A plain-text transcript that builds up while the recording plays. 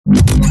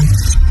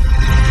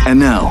And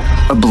now,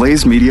 a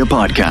Blaze Media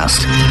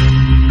podcast.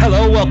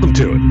 Hello, welcome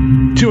to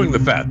it. Chewing the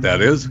Fat,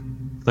 that is.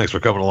 Thanks for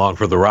coming along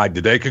for the ride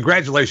today.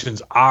 Congratulations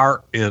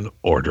are in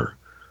order.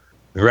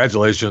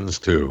 Congratulations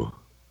to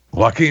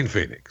Joaquin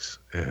Phoenix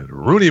and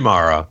Rooney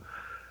Mara.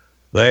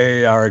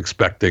 They are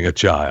expecting a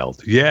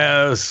child.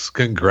 Yes,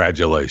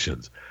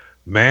 congratulations.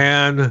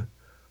 Man,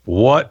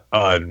 what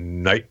a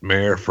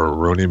nightmare for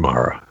Rooney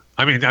Mara.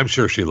 I mean, I'm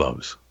sure she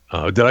loves.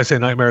 Did I say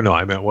nightmare? No,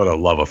 I meant what a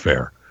love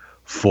affair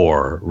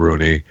for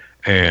Rooney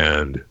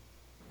and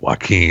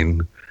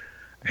Joaquin.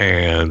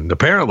 And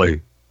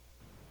apparently,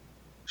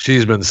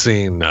 she's been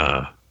seen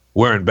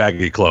wearing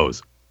baggy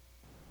clothes.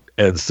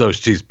 And so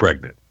she's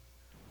pregnant.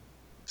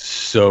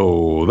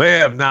 So they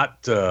have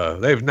not,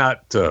 they've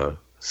not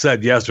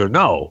said yes or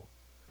no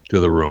to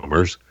the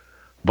rumors.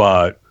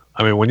 But,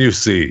 I mean, when you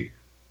see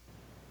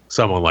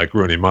someone like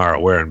Rooney Mara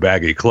wearing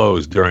baggy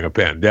clothes during a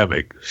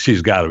pandemic,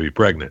 she's got to be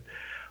pregnant.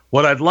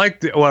 What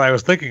I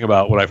was thinking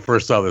about when I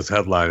first saw this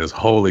headline is,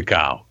 holy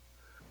cow.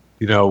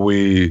 You know,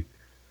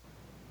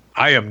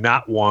 I am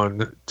not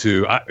one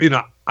to,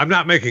 I'm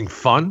not making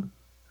fun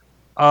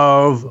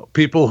of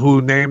people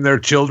who name their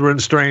children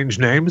strange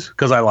names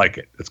because I like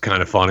it. It's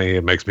kind of funny.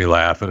 It makes me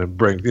laugh and it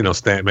brings,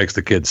 makes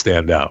the kid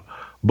stand out.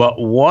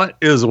 But what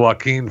is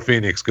Joaquin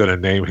Phoenix going to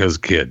name his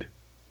kid?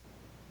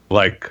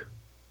 Like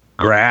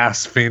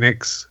Grass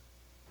Phoenix?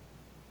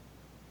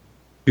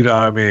 You know,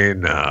 I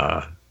mean,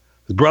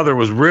 his brother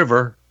was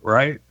River,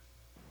 right?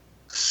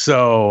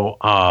 So,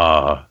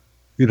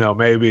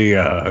 maybe,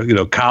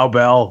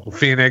 Cowbell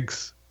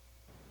Phoenix.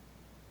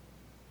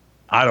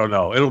 I don't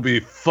know. It'll be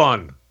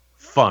fun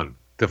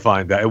to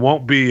find out. It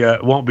won't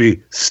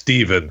be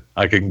Steven.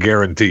 I can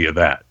guarantee you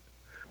that.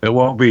 It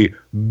won't be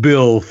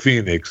Bill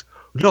Phoenix.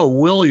 No,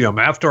 William,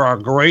 after our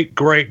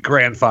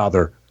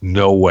great-great-grandfather.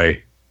 No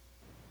way.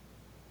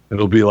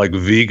 It'll be like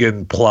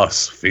Vegan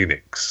Plus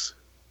Phoenix.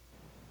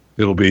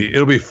 It'll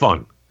be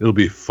fun. It'll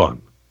be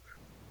fun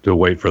to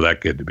wait for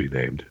that kid to be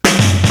named.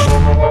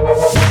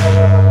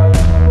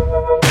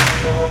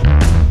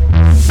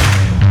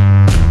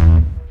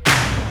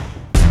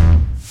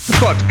 Let's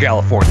go out to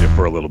California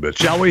for a little bit,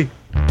 shall we?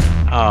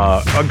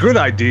 A good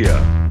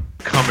idea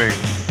coming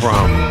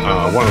from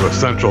one of the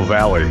Central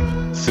Valley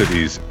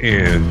cities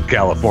in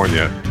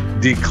California,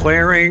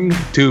 declaring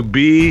to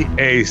be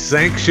a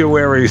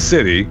sanctuary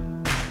city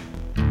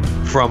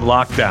from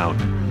lockdown.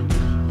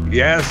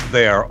 Yes,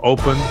 they are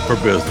open for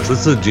business.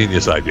 This is a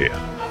genius idea.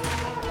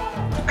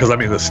 Because, I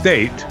mean, the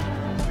state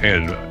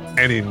and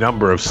any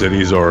number of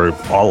cities, or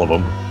all of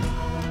them,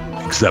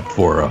 except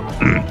for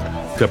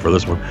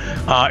this one,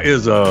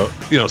 is a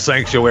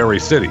sanctuary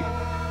city,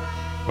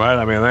 right?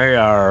 I mean,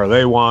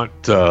 they want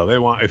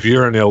if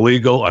you're an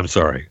illegal, a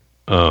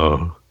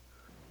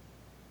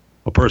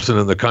person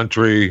in the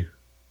country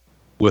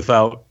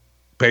without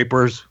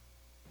papers,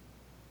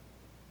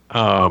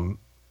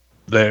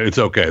 it's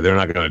okay. They're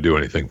not going to do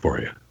anything for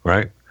you,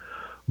 right?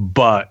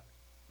 But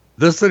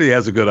this city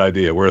has a good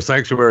idea. We're a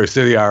sanctuary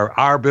city.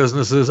 Our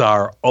businesses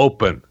are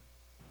open,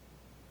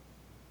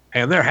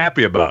 and they're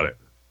happy about it.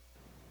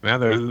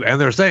 And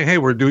they're saying, hey,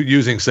 we're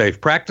using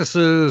safe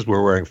practices.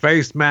 We're wearing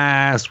face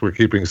masks. We're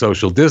keeping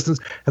social distance,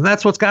 and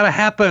that's what's got to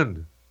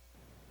happen.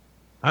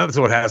 That's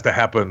what has to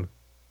happen,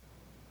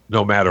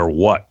 no matter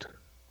what,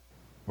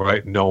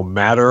 right? No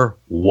matter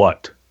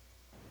what.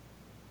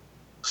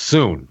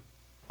 Soon,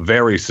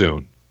 very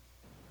soon.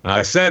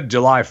 I said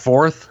July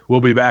 4th, we'll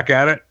be back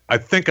at it. I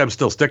think I'm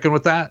still sticking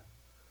with that.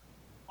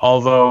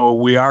 Although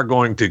we are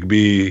going to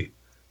be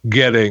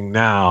getting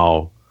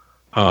now,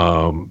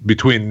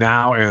 between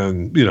now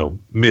and,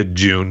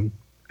 mid-June,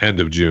 end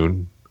of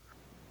June,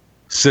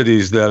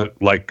 cities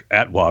that, like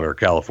Atwater,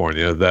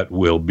 California, that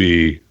will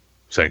be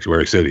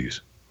sanctuary cities,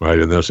 right?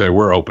 And they'll say,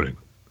 we're opening.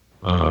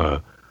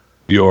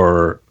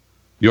 Your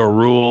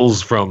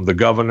rules from the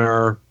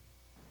governor,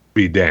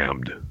 be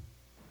damned.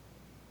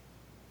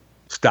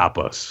 Stop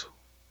us.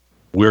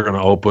 We're going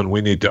to open. We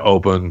need to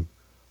open.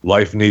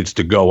 Life needs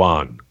to go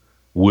on.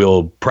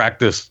 We'll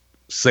practice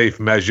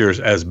safe measures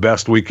as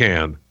best we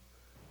can,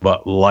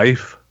 but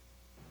life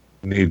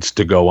needs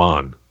to go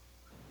on.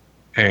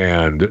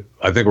 And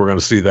I think we're going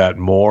to see that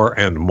more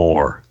and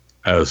more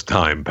as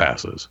time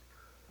passes.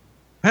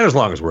 And as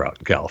long as we're out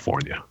in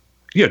California,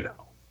 the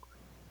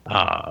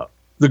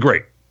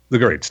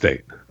great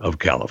state of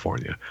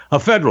California, a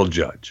federal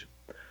judge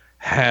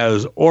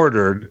has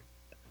ordered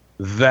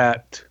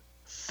that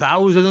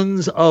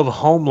thousands of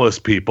homeless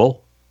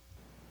people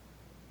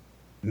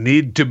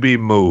need to be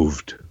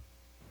moved.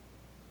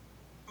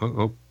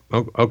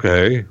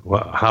 Okay.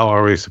 Well, how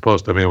are we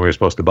supposed to? I mean, we're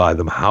supposed to buy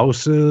them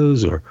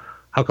houses, or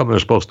how come they're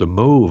supposed to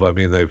move? I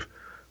mean,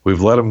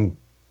 we've let them,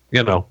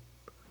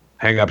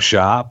 hang up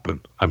shop,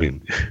 and I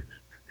mean,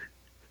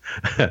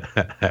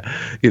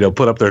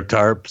 put up their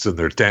tarps and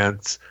their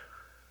tents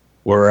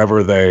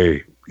wherever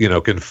they,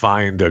 can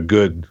find a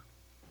good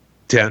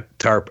tent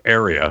tarp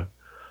area.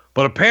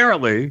 But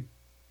apparently,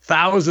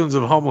 thousands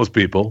of homeless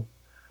people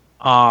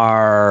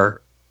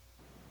are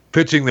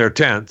pitching their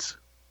tents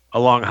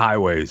along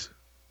highways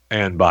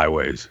and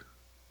byways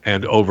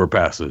and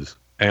overpasses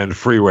and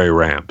freeway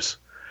ramps.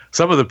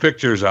 Some of the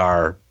pictures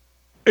are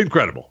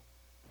incredible,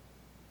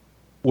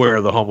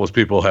 where the homeless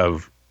people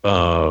have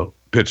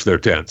pitched their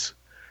tents.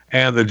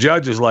 And the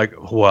judge is like,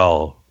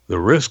 well, the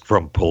risk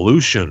from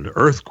pollution,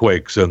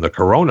 earthquakes, and the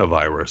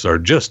coronavirus are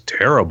just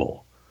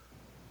terrible.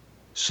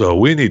 So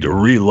we need to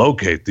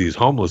relocate these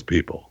homeless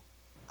people.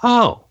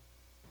 Oh,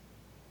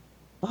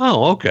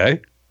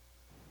 okay.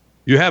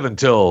 You have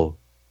until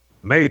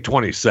May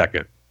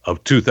 22nd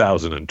of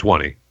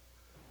 2020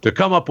 to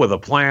come up with a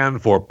plan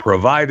for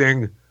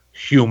providing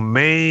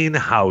humane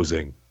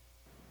housing.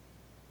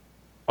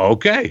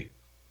 Okay,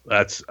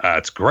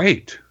 that's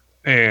great.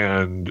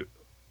 And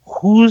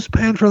who's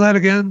paying for that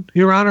again,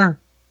 Your Honor?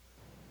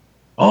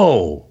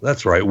 Oh,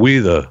 that's right. We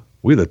the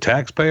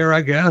taxpayer,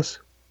 I guess.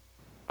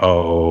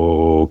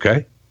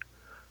 Okay,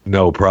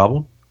 no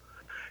problem.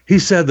 He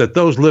said that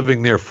those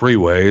living near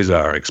freeways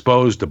are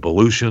exposed to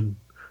pollution,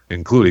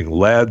 including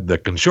lead,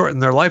 that can shorten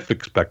their life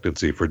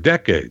expectancy for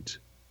decades.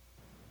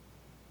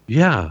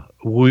 Yeah,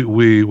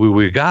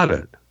 we got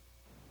it.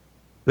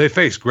 They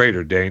face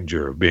greater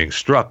danger of being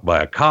struck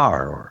by a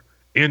car or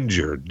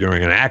injured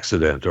during an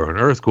accident or an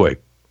earthquake.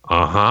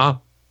 Uh-huh.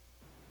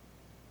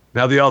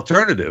 Now, the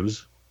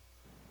alternatives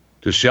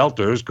to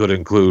shelters could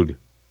include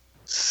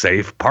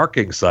safe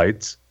parking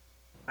sites.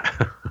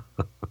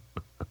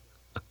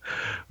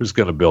 We're just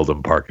going to build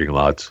them parking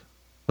lots.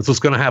 That's what's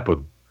going to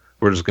happen.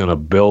 We're just going to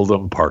build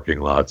them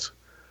parking lots.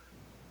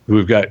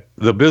 We've got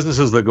the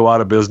businesses that go out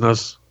of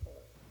business.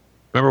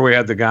 Remember, we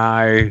had the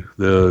guy,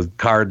 the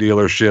car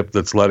dealership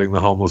that's letting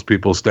the homeless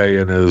people stay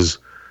in his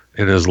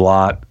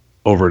lot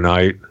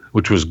overnight,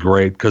 which was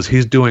great because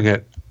he's doing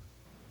it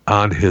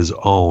on his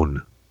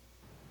own,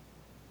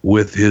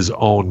 with his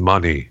own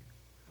money,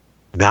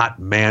 not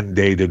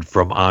mandated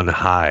from on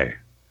high,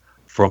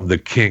 from the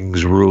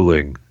king's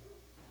ruling.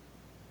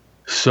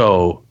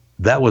 So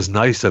that was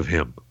nice of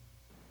him.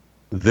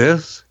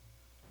 This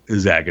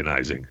is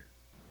agonizing,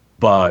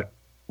 but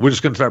we're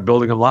just going to start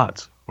building them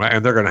lots, right?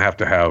 And they're going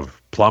to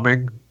have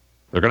plumbing.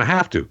 They're going to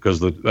have to,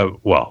 because it's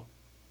going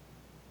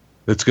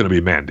to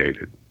be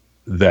mandated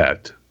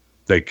that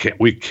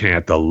we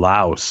can't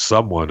allow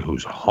someone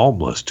who's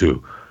homeless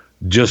to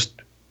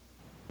just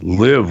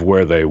live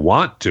where they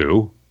want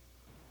to.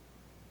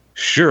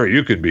 Sure,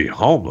 you can be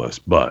homeless,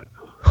 but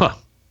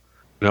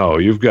no,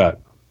 you've got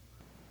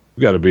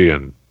to be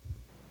in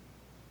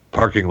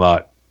parking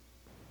lot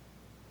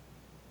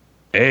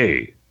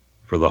A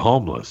for the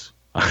homeless.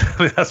 I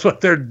mean, that's what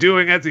they're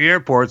doing at the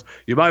airports.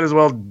 You might as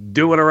well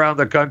do it around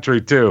the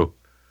country too.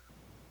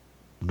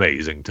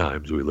 Amazing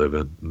times we live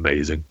in.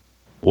 Amazing.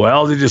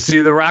 Well, did you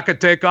see the rocket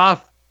take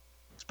off?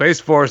 Space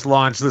Force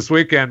launched this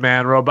weekend,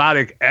 man.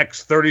 Robotic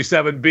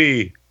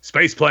X-37B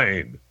space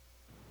plane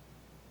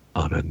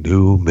on a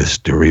new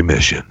mystery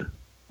mission.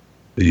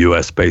 The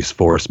U.S. Space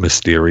Force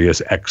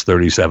mysterious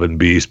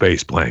X-37B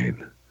space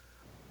plane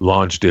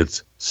launched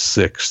its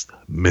 6th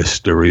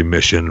mystery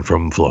mission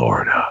from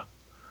Florida.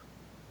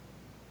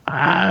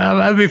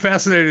 I'd be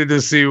fascinated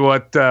to see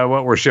what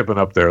we're shipping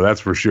up there.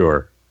 That's for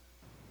sure.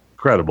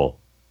 Incredible.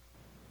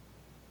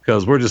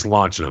 Because we're just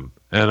launching them.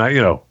 And I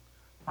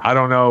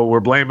don't know. We're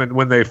blaming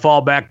when they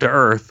fall back to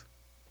Earth.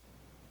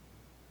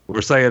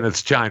 We're saying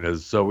it's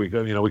China's, so we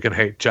can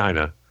hate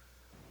China.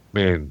 I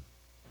mean,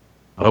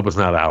 I hope it's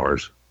not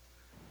ours.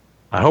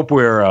 I hope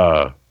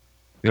we're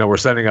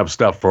setting up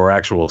stuff for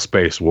actual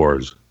space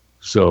wars.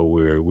 So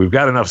we've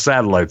got enough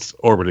satellites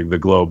orbiting the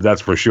globe,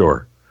 that's for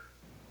sure.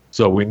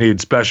 So we need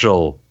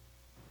special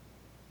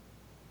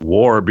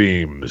war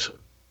beams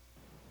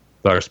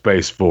with our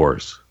Space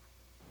Force,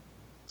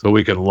 so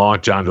we can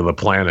launch onto the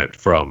planet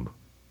from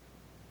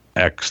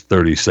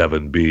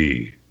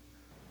X-37B.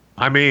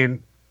 I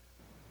mean,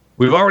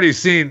 we've already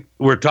seen.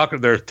 They're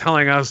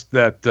telling us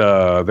that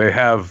they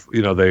have.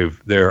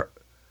 They're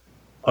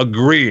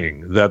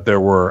agreeing that there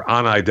were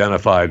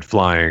unidentified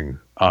flying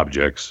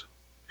objects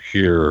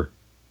here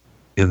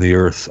in the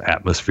Earth's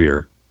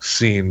atmosphere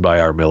seen by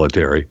our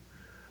military.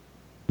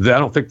 I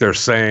don't think they're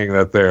saying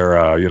that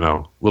they're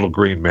little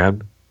green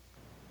men.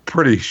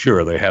 Pretty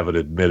sure they haven't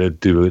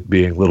admitted to it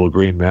being little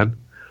green men.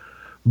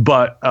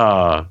 But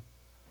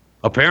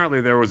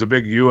apparently there was a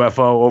big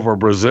UFO over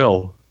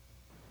Brazil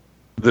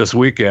this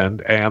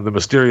weekend, and the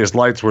mysterious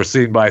lights were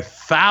seen by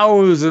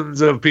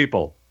thousands of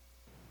people.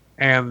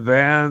 And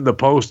then the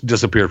post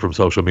disappeared from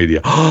social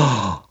media.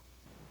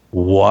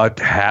 What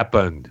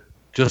happened?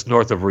 Just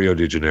north of Rio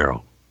de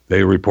Janeiro,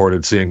 they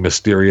reported seeing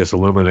mysterious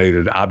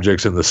illuminated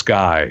objects in the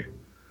sky.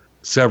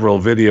 Several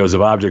videos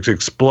of objects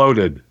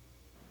exploded.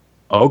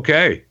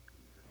 Okay.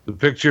 The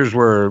pictures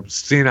were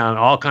seen on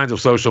all kinds of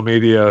social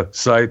media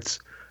sites,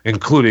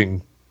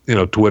 including,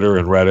 Twitter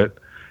and Reddit.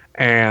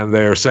 And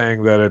they're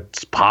saying that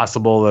it's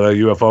possible that a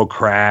UFO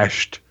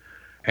crashed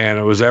and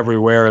it was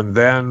everywhere. And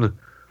then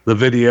the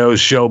videos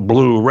show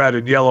blue, red,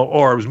 and yellow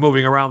orbs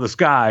moving around the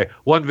sky.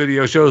 One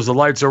video shows the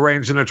lights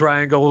arranged in a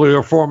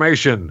triangular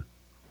formation.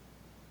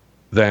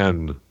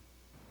 Then,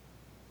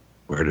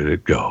 where did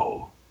it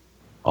go?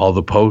 All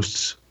the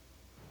posts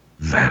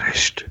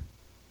vanished.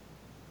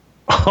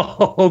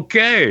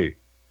 Okay.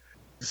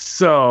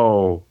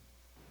 So,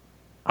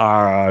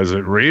 is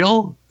it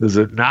real? Is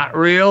it not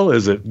real?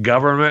 Is it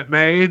government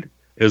made?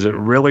 Is it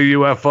really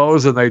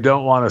UFOs and they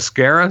don't want to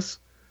scare us?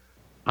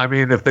 I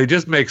mean, if they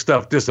just make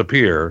stuff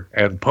disappear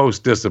and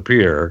post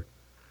disappear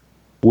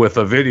with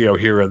a video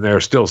here and there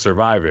still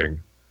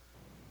surviving,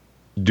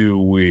 do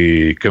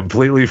we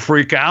completely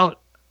freak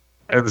out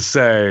and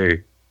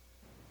say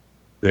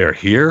they're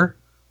here?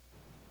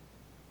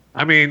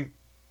 I mean,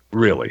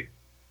 really?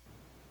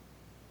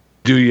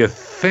 Do you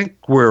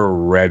think we're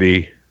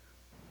ready?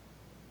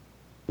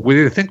 Do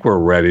you think we're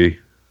ready?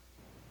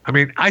 I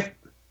mean,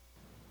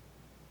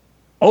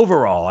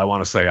 overall, I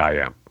want to say I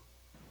am.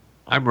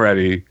 I'm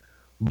ready,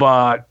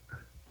 but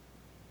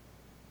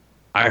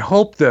I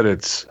hope that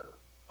it's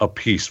a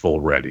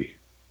peaceful ready.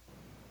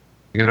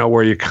 You know,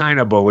 where you kind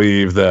of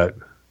believe that,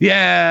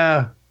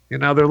 yeah, you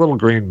know, they're little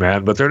green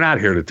men, but they're not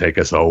here to take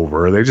us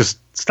over. They're just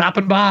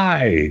stopping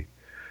by.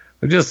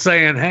 They're just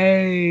saying,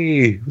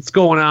 hey, what's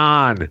going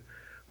on?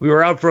 We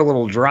were out for a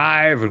little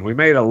drive and we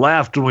made a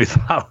left and we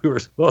thought we were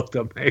supposed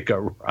to make a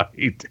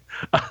right.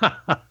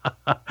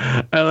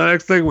 And the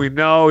next thing we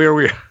know,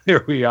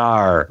 here we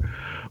are.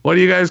 What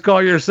do you guys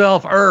call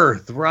yourself?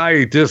 Earth,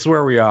 right? This is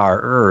where we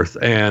are, Earth.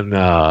 And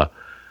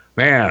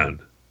man,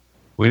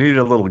 we needed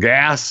a little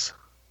gas.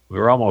 We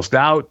were almost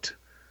out.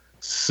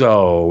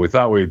 So we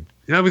thought we'd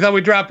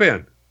drop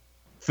in,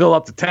 fill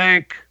up the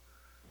tank,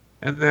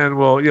 and then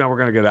we're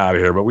going to get out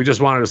of here. But we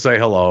just wanted to say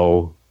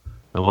hello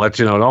and let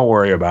you know, don't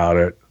worry about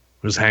it.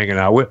 We're just hanging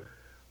out.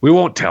 We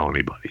won't tell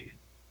anybody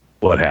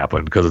what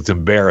happened because it's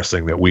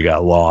embarrassing that we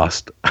got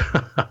lost,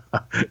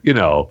 you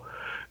know.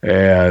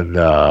 And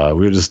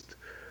we're just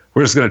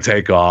going to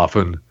take off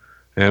and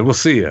we'll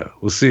see you.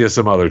 We'll see you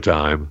some other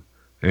time,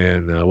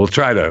 and we'll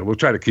try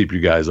to keep you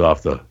guys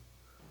off the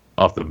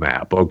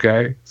map.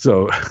 Okay,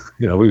 so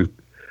you know we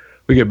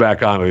get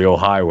back onto the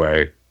old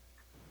highway.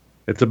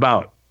 It's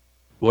about,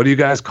 what do you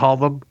guys call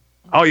them?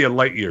 Oh yeah,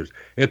 light years.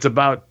 It's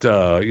about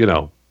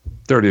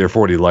 30 or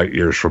 40 light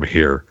years from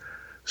here.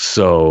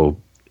 So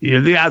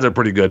the odds are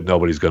pretty good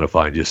nobody's going to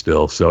find you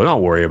still. So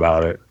don't worry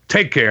about it.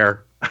 Take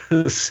care.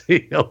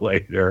 See you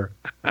later.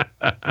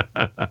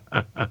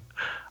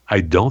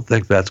 I don't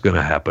think that's going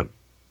to happen.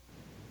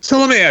 So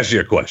let me ask you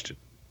a question.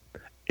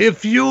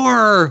 If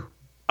you're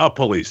a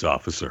police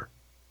officer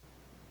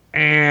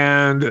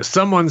and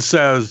someone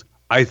says,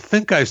 I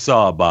think I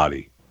saw a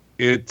body.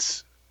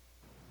 It's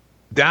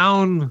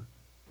down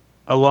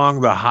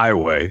along the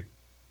highway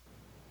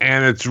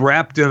and it's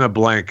wrapped in a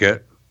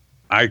blanket.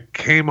 I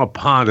came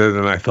upon it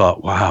and I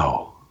thought,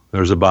 wow,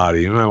 there's a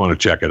body. You might want to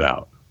check it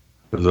out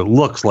because it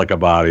looks like a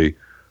body,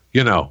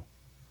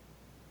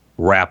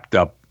 wrapped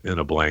up in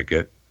a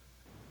blanket.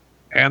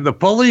 And the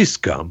police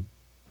come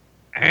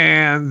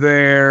and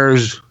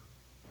there's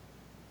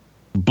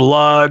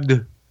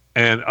blood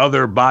and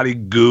other body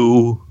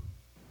goo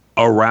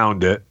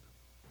around it.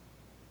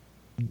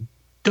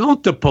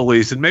 Don't the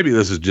police, and maybe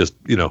this is just,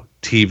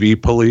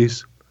 TV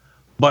police,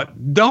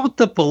 but don't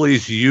the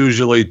police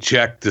usually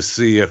check to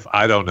see if,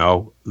 I don't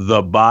know,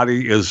 the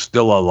body is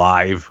still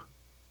alive?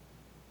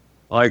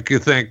 Like you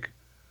think,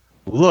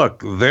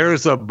 look,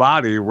 there's a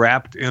body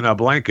wrapped in a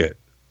blanket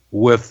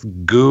with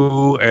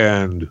goo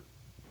and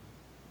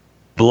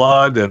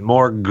blood and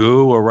more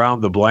goo around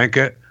the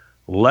blanket.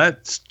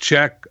 Let's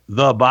check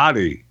the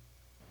body.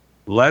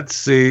 Let's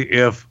see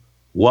if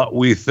what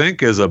we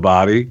think is a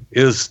body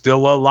is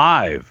still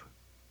alive.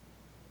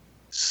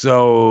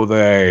 So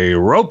they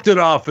roped it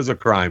off as a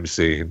crime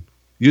scene.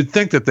 You'd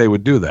think that they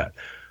would do that.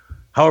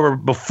 However,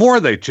 before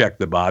they checked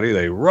the body,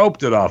 they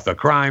roped it off the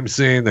crime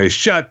scene. They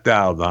shut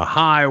down the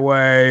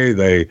highway.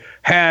 They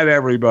had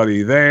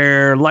everybody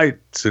there,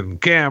 lights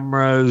and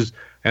cameras.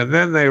 And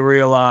then they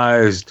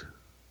realized,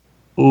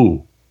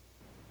 it's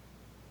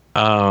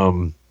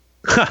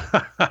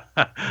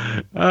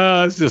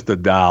just a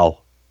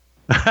doll.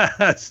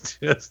 That's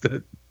just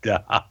a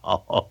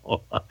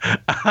doll.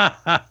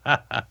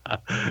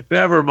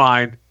 Never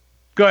mind.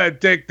 Go ahead,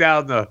 take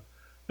down the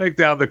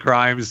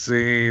crime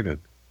scene and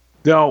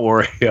don't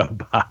worry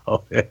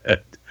about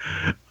it.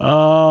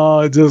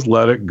 Oh, just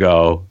let it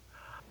go.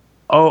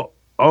 Oh,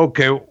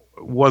 okay.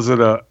 Was it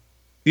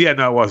yeah,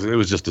 no, it wasn't. It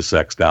was just a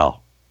sex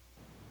doll.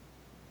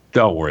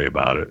 Don't worry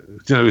about it.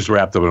 Just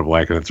wrapped up in a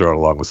blanket and throw it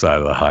along the side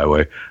of the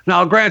highway. Now,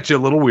 I'll grant you a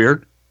little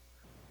weird.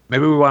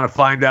 Maybe we want to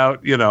find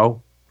out,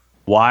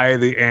 why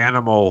the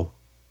animal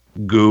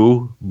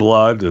goo,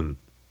 blood, and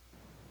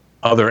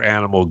other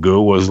animal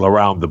goo was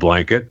around the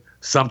blanket.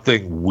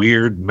 Something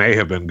weird may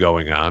have been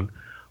going on.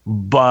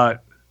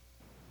 But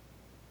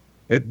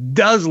it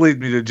does lead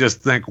me to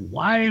just think,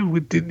 why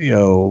didn't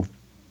you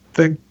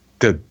think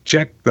to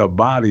check the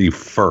body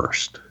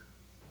first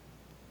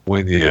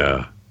when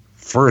you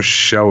first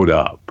showed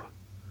up?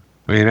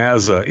 I mean,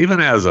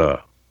 even as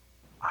a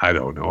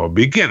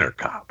beginner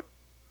cop,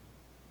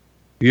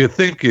 you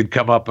think you'd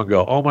come up and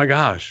go, oh my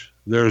gosh,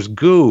 there's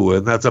goo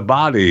and that's a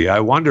body.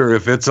 I wonder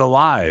if it's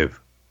alive.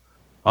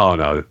 Oh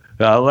no,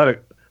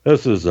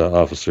 This is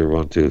Officer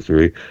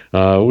 123.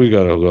 We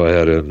got to go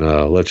ahead and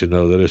let you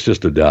know that it's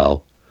just a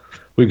doll.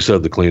 We can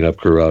send the cleanup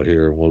crew out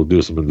here, and we'll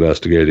do some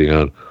investigating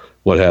on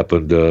what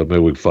happened. Maybe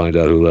we can find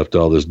out who left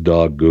all this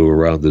dog goo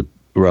around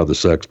the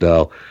sex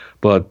doll.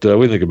 But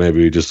we think it may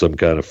be just some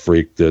kind of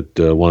freak that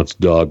wants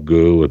dog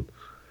goo and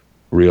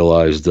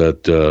realized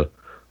that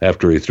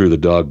after he threw the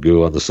dog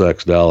goo on the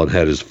sex doll and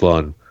had his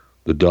fun,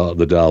 the doll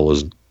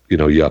was,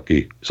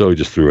 yucky. So he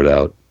just threw it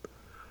out.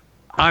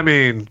 I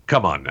mean,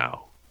 come on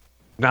now.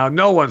 Now,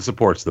 no one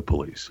supports the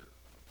police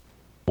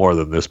more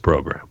than this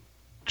program,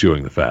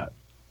 Chewing the Fat.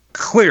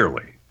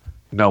 Clearly,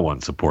 no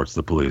one supports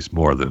the police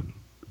more than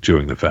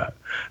Chewing the Fat.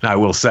 Now, I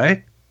will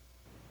say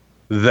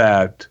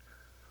that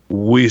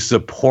we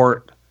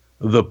support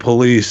the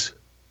police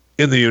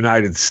in the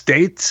United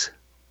States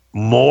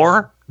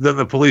more than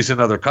the police in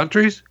other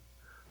countries,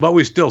 but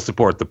we still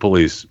support the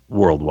police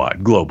worldwide,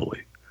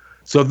 globally.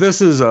 So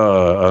this is an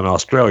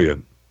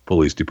Australian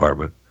police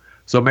department.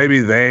 So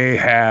maybe they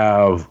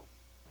have,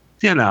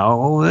 a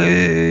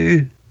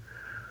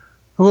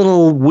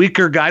little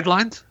weaker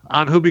guidelines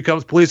on who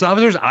becomes police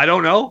officers. I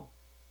don't know.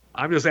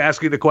 I'm just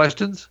asking the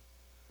questions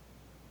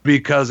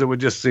because it would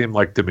just seem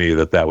like to me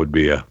that would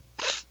be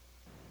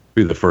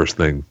the first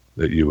thing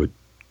that you would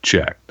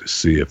check to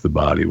see if the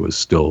body was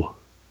still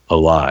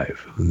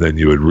alive. And then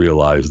you would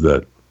realize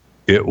that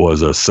it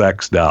was a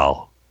sex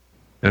doll.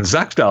 And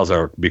sex dolls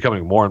are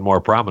becoming more and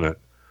more prominent,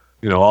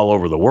 all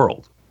over the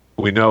world.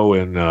 We know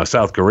in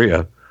South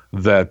Korea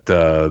that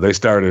they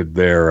started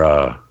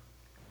their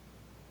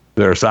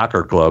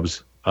soccer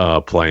clubs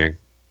playing,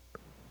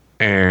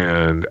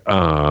 and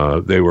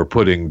they were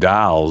putting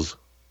dolls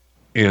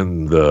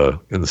in the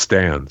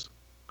stands.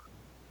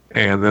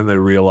 And then they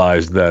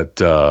realized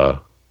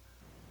that,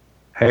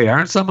 hey,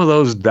 aren't some of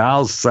those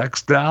dolls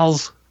sex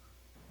dolls?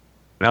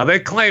 Now they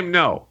claim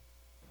no.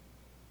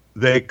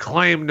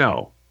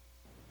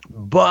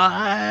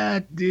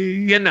 But,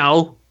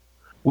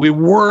 we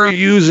were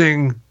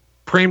using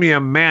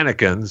premium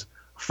mannequins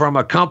from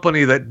a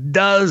company that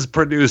does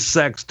produce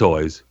sex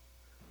toys.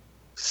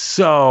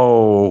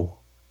 So,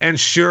 and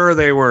sure,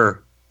 they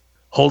were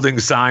holding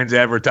signs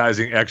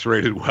advertising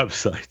X-rated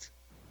websites,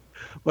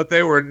 but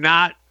they were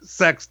not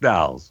sex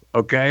dolls,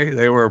 okay?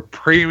 They were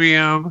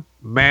premium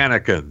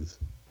mannequins.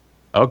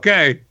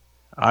 Okay,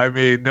 I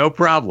mean, no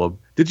problem.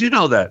 Did you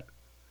know that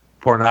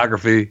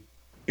pornography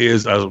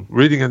is,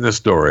 reading in this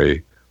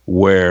story,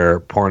 where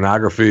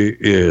pornography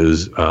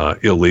is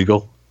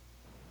illegal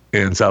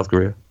in South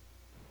Korea?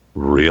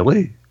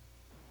 Really?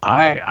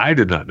 I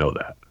did not know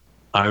that.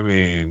 I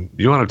mean,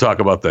 you want to talk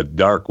about the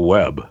dark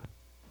web,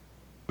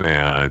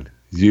 man.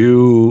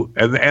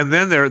 And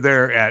then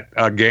they're at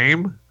a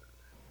game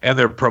and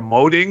they're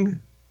promoting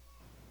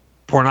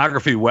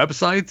pornography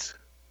websites.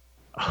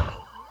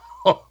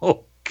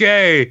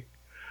 Okay,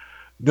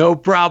 no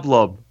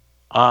problem.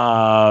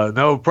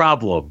 No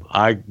problem.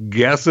 I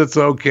guess it's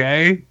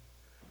okay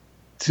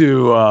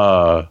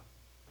to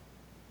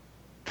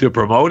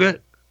promote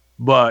it,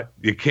 but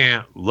you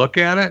can't look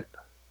at it.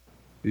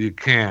 You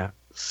can't.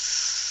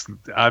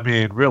 I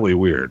mean, really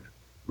weird.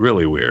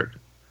 Really weird.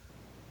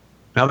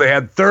 Now, they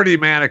had 30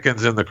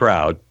 mannequins in the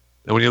crowd,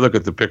 and when you look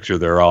at the picture,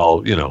 they're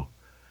all,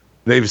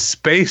 they've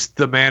spaced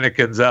the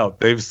mannequins out.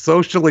 They've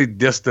socially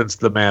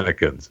distanced the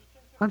mannequins.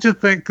 Don't you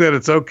think that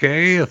it's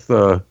okay if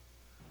the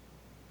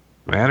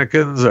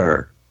mannequins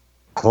are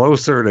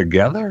closer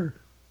together?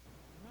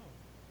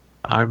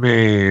 I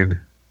mean,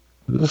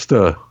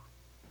 they're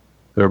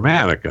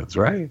mannequins,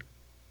 right?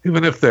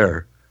 Even if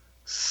they're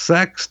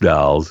sex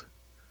dolls,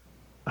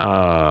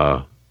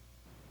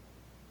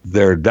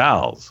 they're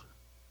dolls.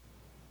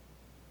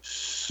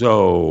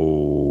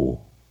 So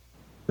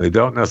they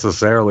don't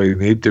necessarily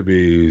need to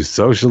be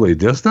socially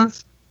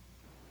distanced.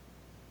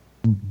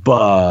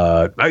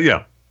 But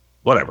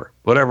whatever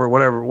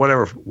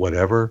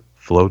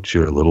floats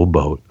your little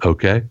boat.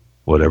 Okay,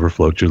 whatever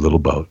floats your little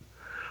boat.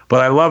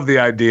 But I love the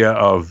idea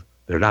of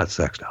they're not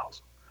sex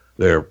dolls;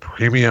 they're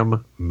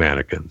premium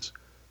mannequins.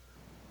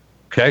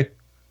 Okay,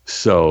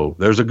 so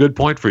there's a good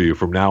point for you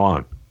from now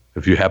on.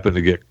 If you happen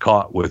to get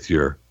caught with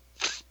your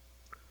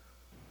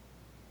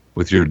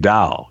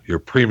doll, your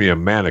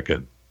premium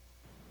mannequin,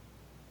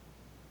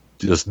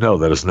 just know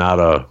that it's not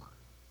a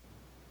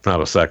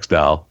sex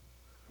doll.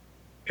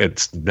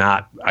 It's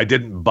not. I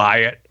didn't buy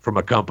it from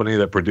a company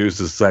that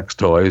produces sex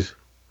toys,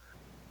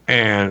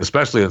 and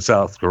especially in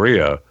South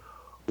Korea,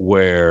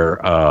 where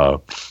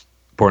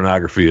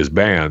pornography is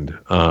banned.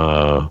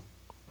 I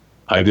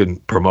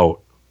didn't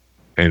promote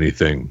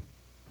anything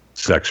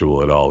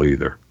sexual at all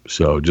either.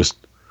 So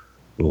just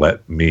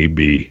let me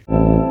be.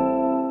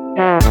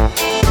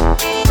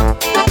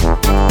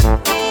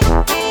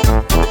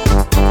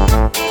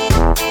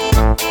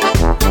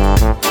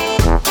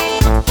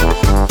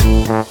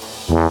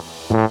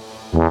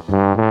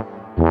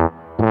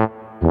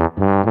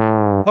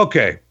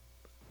 Okay,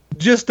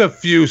 just a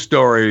few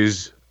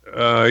stories,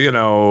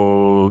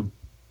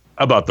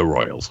 about the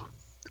Royals.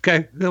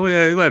 Okay,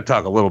 let's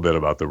talk a little bit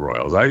about the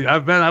Royals.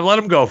 I've let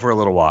them go for a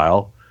little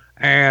while,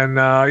 And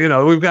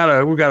we've got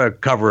to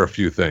cover a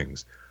few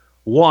things.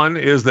 One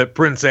is that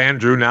Prince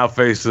Andrew now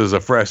faces a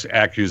fresh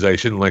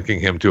accusation linking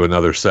him to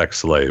another sex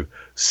slave.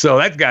 So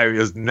that guy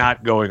is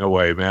not going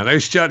away, man. They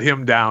shut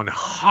him down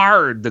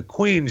hard. The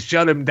Queen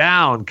shut him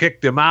down,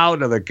 kicked him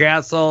out of the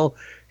castle.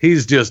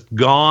 He's just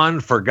gone,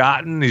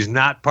 forgotten. He's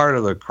not part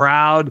of the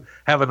crowd.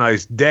 Have a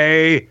nice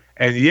day.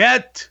 And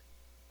yet,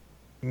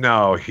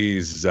 no,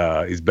 he's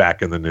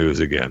back in the news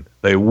again.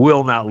 They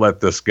will not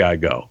let this guy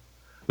go.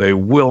 They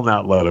will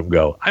not let him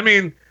go. I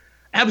mean,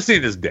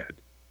 Epstein is dead.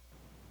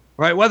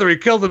 Right? Whether he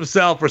killed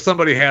himself or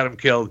somebody had him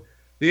killed,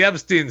 the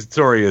Epstein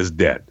story is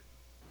dead.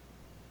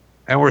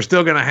 And we're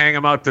still going to hang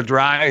him out to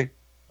dry?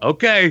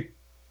 Okay.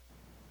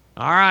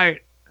 All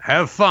right.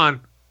 Have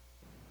fun.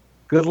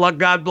 Good luck.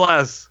 God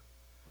bless.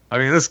 I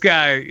mean, this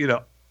guy,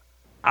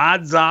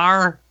 odds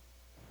are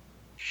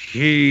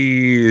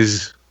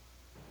he's,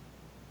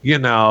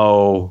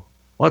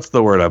 what's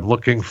the word I'm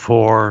looking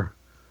for?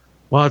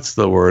 Oh,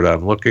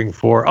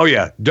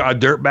 yeah, a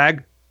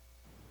dirtbag.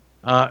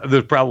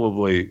 There's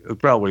probably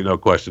no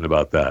question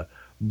about that.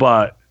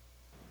 But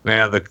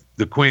man,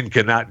 the Queen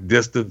cannot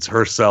distance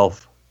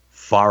herself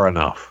far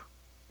enough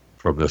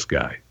from this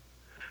guy.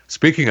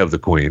 Speaking of the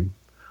Queen,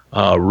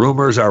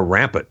 rumors are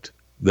rampant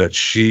that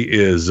she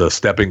is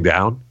stepping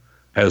down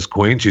as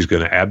Queen. She's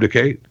going to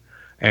abdicate,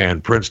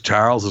 and Prince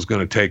Charles is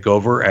going to take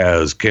over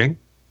as king.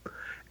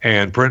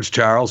 And Prince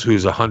Charles,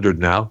 who's 100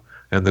 now,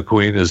 and the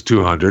Queen is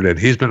 200, and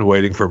he's been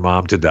waiting for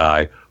Mom to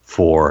die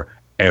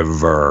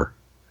forever.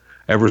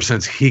 Ever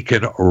since he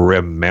can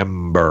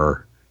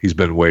remember, he's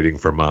been waiting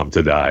for Mom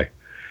to die.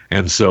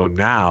 And so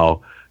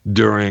now,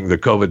 during the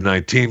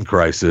COVID-19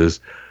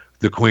 crisis,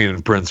 the Queen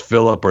and Prince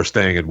Philip are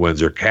staying at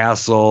Windsor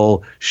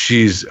Castle.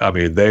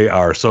 They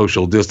are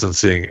social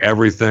distancing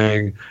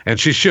everything. And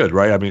she should,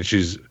 right? I mean,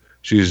 she's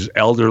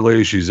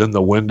elderly. She's in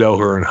the window.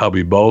 Her and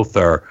hubby both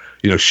are,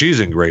 she's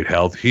in great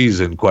health.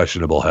 He's in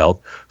questionable health.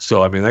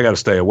 So, I mean, they got to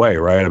stay away,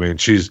 right? I mean,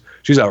 she's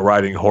out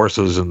riding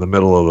horses in the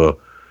middle of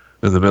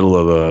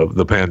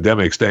the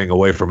pandemic, staying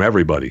away from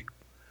everybody.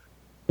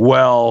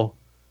 Well,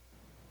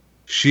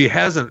 she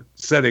hasn't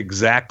said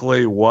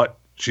exactly what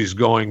she's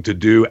going to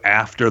do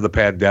after the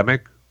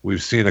pandemic.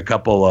 We've seen a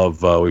couple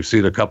of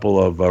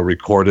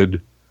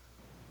recorded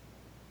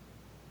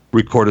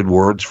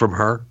words from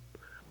her,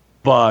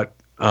 but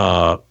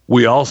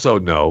we also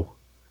know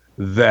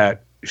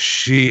that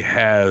she's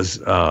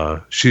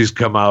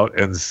come out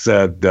and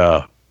said,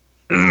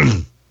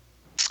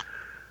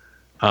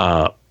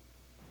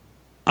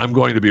 I'm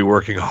going to be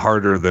working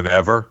harder than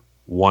ever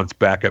once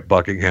back at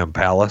Buckingham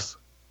Palace.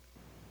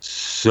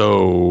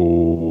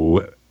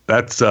 So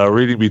that's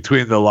reading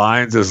between the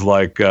lines is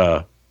like,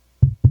 hey,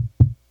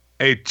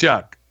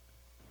 Chuck,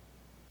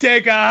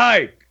 take a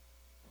hike.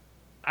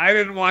 I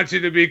didn't want you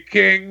to be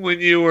king when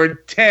you were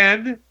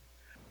 10.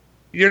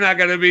 You're not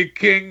going to be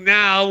king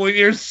now when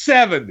you're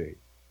 70.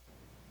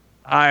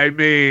 I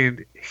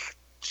mean,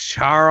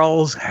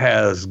 Charles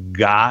has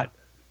got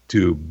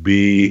to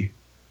be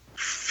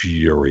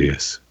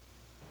furious.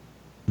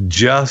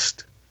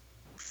 Just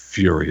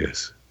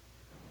furious.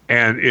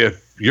 And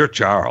if you're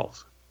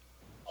Charles,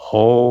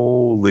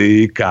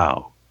 holy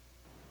cow,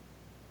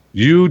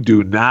 you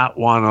do not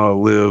want to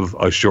live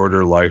a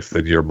shorter life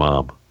than your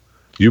mom.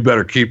 You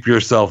better keep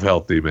yourself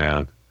healthy,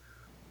 man,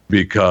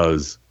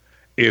 because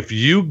if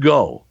you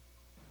go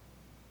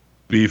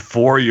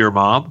before your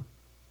mom,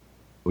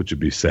 which would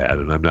be sad,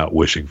 and I'm not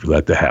wishing for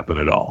that to happen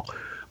at all,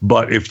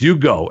 but if you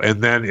go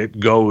and then it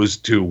goes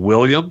to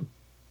William,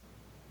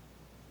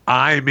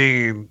 I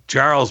mean,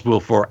 Charles will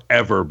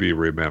forever be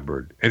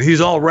remembered. And he's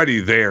already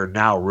there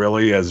now,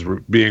 really, as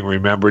being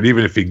remembered,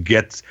 even if he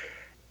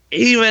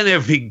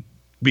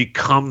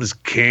becomes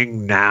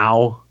king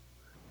now,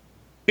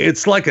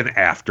 it's like an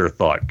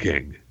afterthought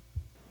king.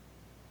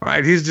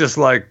 Right? He's just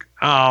like,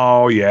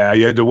 oh, yeah,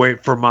 you had to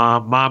wait for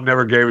Mom. Mom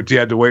never gave it to you. You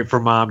had to wait for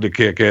Mom to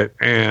kick it.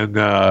 And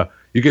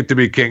you get to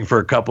be king for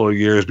a couple of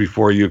years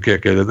before you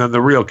kick it. And then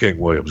the real King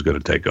William's going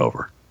to take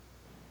over.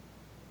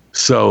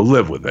 So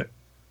live with it.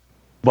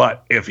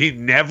 But if he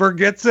never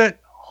gets it,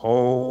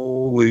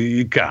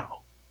 holy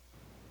cow.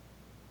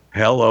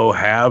 Hello,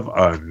 have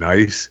a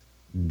nice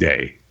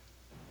day.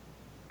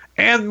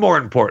 And more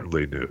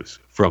importantly, news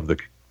from the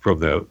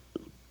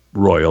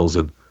royals.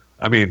 And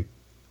I mean,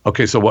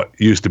 okay, so what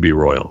used to be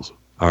royals?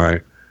 All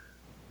right.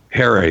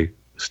 Harry,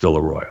 still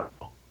a royal,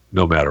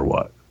 no matter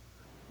what.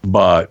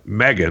 But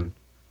Meghan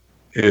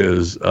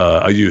is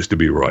a used to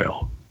be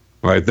royal.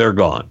 Right, they're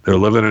gone. They're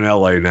living in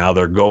LA now.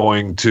 They're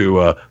going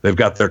to, they've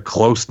got their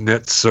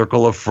close-knit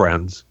circle of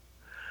friends.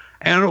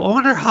 And I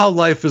wonder how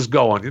life is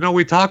going.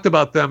 We talked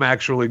about them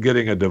actually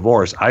getting a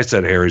divorce. I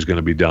said Harry's going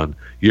to be done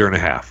year and a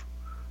half.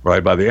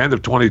 Right, by the end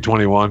of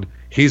 2021,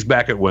 he's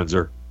back at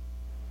Windsor.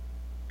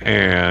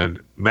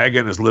 And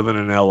Meghan is living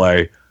in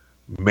LA,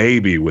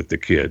 maybe with the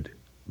kid.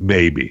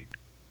 Maybe.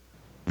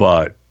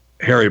 But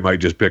Harry might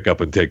just pick up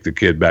and take the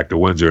kid back to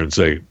Windsor and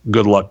say,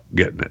 good luck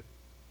getting it.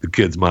 The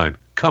kid's mine.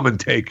 Come and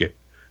take it.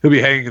 He'll be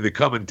hanging the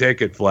come and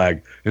take it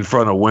flag in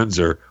front of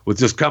Windsor with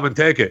just come and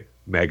take it,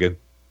 Meghan.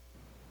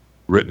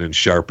 written in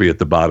Sharpie at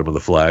the bottom of the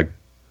flag.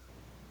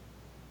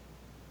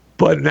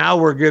 But now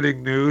we're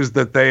getting news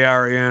that they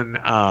are in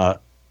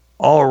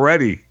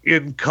already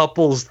in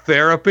couples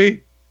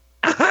therapy.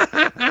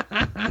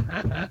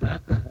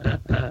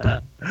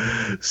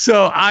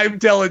 So I'm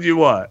telling you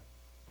what,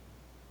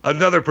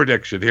 another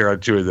prediction here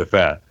on Chewing the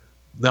Fat.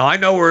 Now, I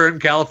know we're in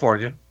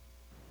California.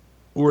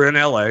 We're in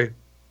LA.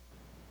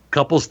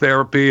 Couples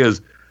therapy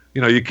is,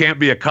 you can't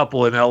be a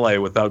couple in LA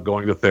without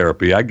going to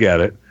therapy. I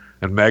get it.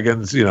 And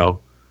Megan's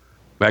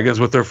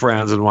with her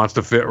friends and wants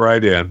to fit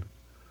right in.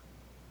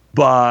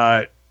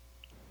 But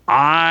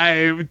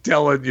I'm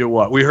telling you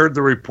what, we heard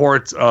the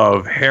reports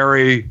of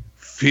Harry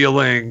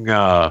feeling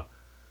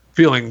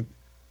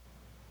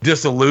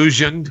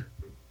disillusioned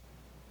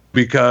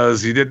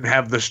because he didn't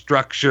have the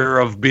structure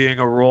of being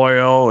a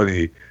royal and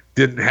he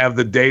didn't have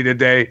the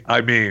day-to-day.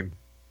 I mean,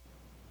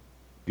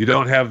 you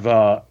don't have,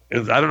 I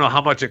don't know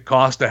how much it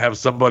costs to have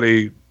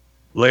somebody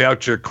lay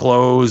out your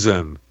clothes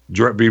and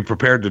be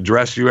prepared to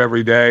dress you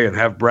every day and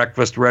have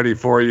breakfast ready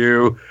for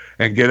you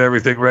and get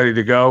everything ready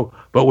to go.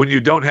 But when you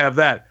don't have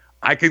that,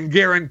 I can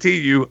guarantee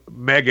you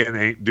Meghan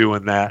ain't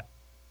doing that.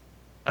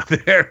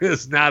 There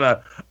is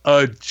not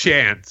a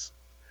chance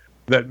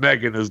that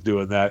Meghan is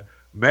doing that.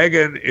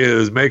 Meghan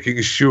is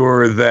making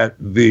sure that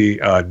the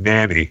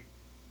nanny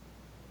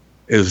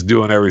is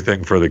doing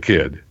everything for the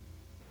kid.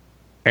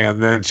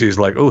 And then she's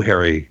like, "Oh,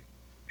 Harry,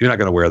 you're not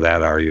going to wear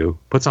that, are you?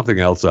 Put something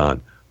else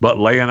on." But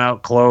laying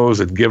out clothes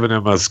and giving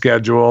him a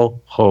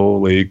schedule,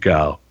 holy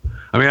cow.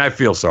 I mean, I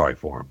feel sorry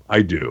for him.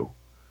 I do.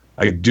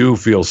 I do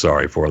feel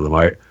sorry for them.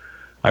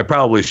 I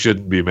probably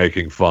shouldn't be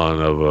making fun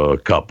of a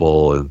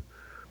couple and,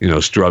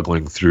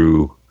 struggling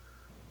through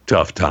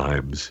tough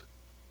times.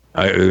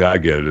 I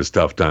get it. It's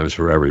tough times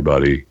for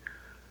everybody,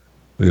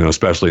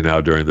 especially now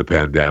during the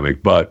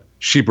pandemic. But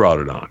she brought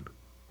it on.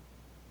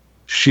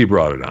 She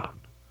brought it on.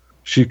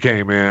 She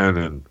came in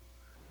and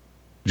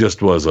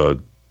just was a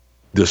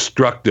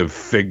destructive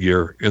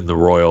figure in the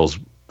Royals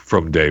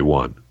from day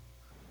one.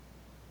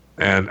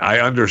 And I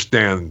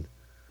understand.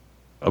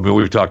 I mean,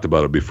 we've talked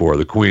about it before.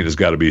 The Queen has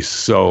got to be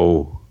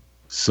so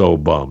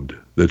bummed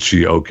that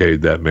she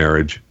okayed that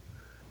marriage.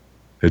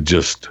 It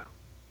just...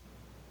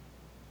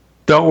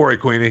 Don't worry,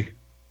 Queenie.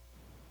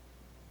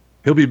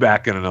 He'll be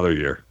back in another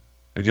year.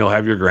 And you'll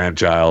have your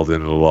grandchild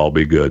and it'll all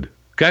be good.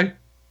 Okay?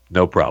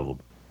 No problem.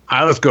 All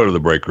right, let's go to the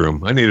break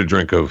room. I need a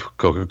drink of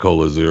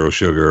Coca-Cola Zero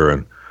Sugar.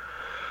 And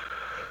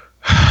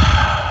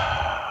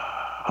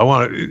I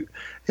want to... You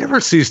ever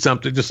see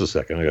something? Just a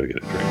second. I got to get a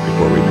drink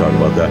before we talk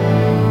about that.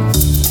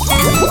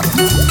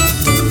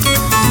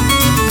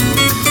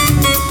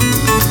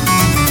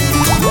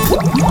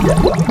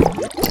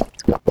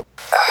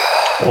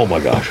 Oh, my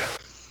gosh.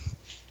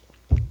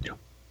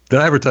 Did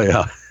I ever tell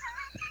you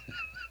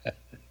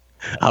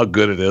how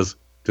good it is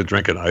to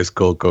drink an ice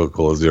cold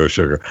Coca-Cola Zero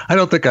Sugar? I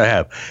don't think I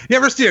have. You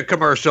ever see a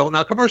commercial?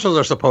 Now, commercials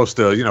are supposed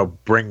to,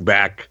 bring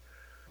back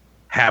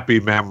happy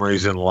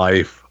memories in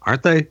life,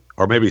 aren't they?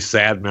 Or maybe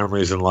sad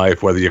memories in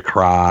life, whether you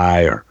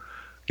cry or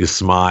you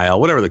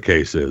smile, whatever the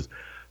case is.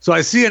 So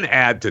I see an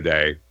ad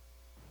today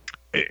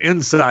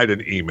inside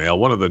an email,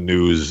 one of the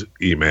news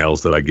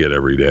emails that I get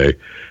every day,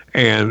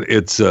 and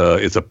it's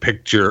a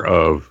picture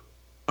of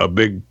a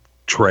big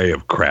tray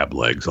of crab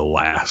legs,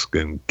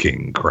 Alaskan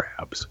king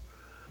crabs.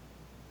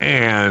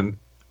 And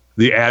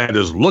the ad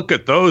is, "Look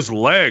at those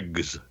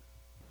legs."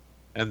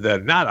 And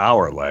then not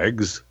our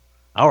legs.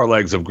 Our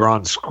legs have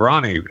grown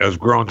scrawny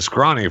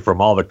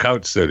from all the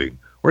couch sitting.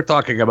 We're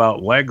talking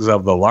about legs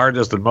of the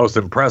largest and most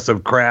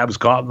impressive crabs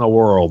caught in the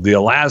world, the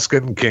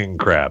Alaskan king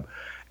crab.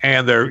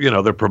 And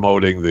they're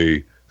promoting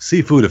the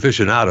seafood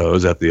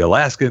aficionados at the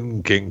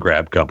Alaskan King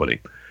Crab Company.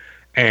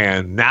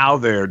 And now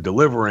they're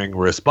delivering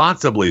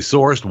responsibly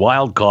sourced,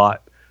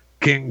 wild-caught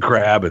king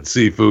crab and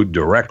seafood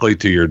directly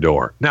to your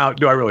door. Now,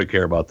 do I really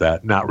care about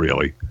that? Not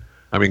really.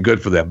 I mean,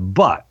 good for them.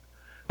 But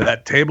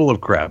that table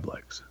of crab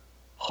legs,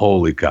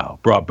 holy cow,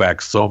 brought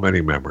back so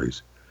many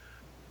memories.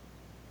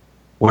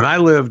 When I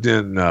lived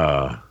in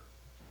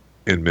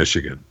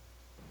Michigan,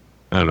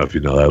 I don't know if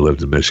you know that I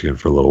lived in Michigan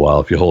for a little while.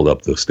 If you hold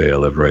up the state, I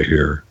lived right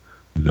here.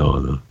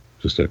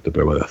 Just up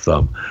there with a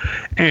thumb.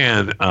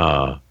 And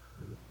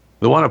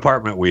the one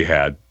apartment we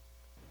had,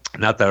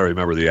 not that I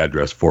remember the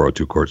address,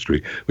 402 Court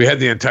Street, we had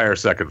the entire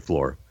second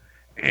floor.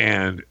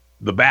 And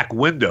the back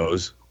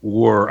windows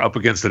were up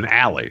against an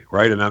alley,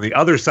 right? And on the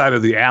other side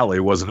of the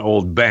alley was an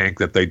old bank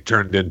that they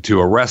turned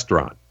into a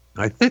restaurant.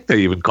 I think they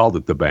even called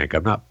it the bank.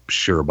 I'm not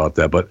sure about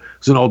that, but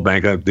it's an old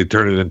bank. They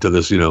turned it into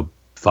this,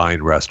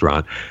 fine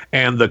restaurant.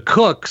 And the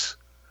cooks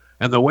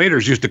and the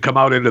waiters used to come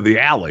out into the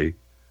alley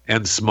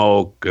and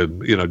smoke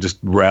and, just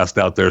rest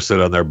out there,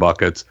 sit on their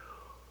buckets.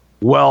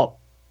 Well,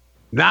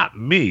 not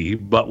me,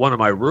 but one of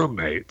my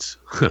roommates,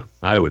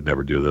 I would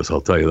never do this,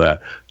 I'll tell you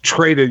that,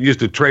 used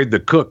to trade the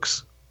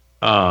cooks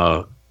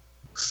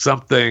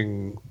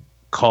something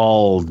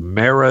called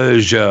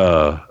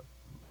marijuana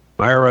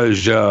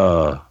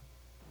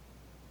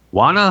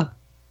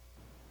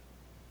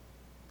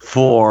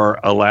for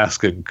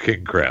Alaskan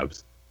king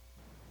crabs.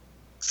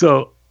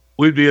 So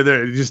we'd be in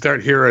there and you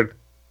start hearing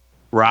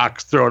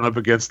rocks thrown up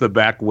against the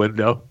back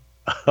window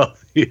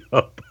of the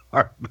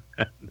apartment.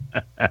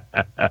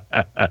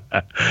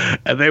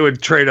 And they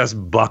would trade us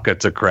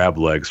buckets of crab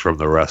legs from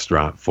the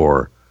restaurant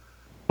for,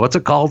 what's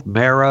it called?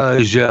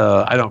 Marriage?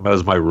 I don't know. It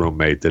was my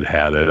roommate that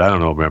had it. I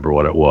don't remember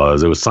what it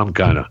was. It was some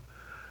kind of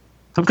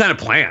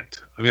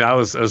plant. I mean, it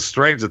was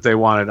strange that they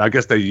wanted, I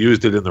guess they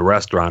used it in the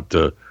restaurant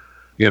to,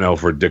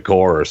 for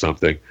decor or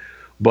something.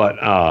 But,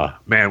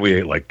 man, we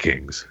ate like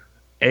kings.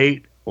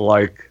 Ate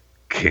like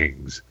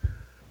kings.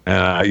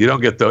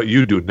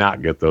 You do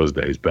not get those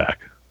days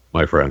back,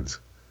 my friends.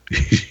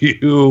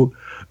 You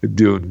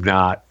do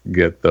not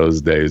get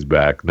those days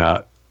back.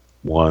 Not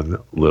one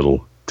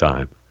little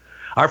time.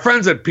 Our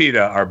friends at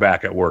PETA are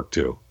back at work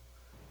too,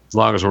 as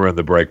long as we're in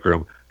the break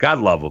room. God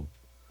love them.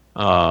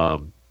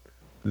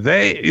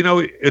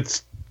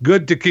 It's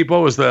good to keep,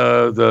 what was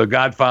the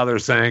Godfather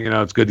saying?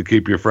 It's good to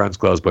keep your friends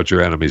close, but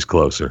your enemies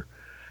closer.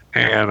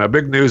 And a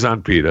big news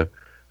on PETA.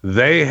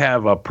 They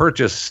have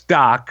purchased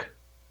stock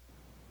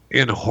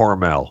in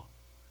Hormel.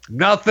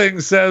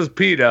 Nothing says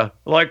PETA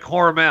like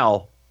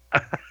Hormel.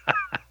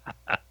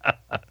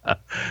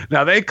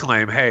 Now they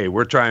claim, hey,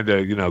 we're trying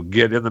to,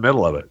 get in the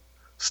middle of it.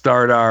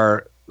 Start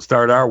our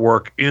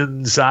work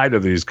inside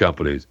of these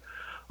companies.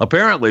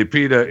 Apparently,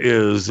 PETA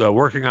is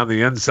working on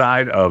the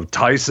inside of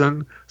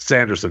Tyson,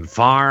 Sanderson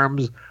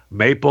Farms,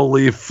 Maple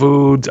Leaf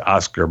Foods,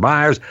 Oscar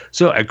Myers.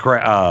 So,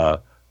 I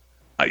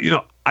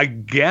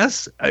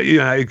guess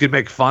you could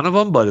make fun of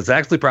them, but it's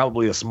actually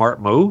probably a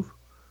smart move,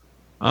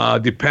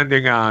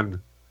 depending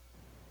on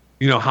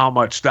how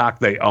much stock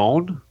they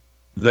own.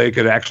 They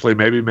could actually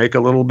maybe make a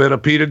little bit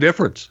of PETA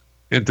difference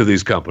into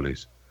these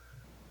companies,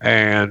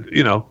 and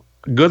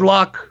good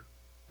luck.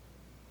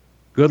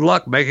 Good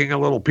luck making a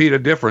little PETA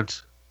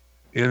difference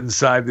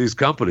inside these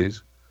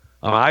companies.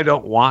 I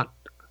don't want,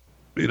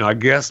 I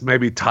guess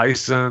maybe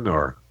Tyson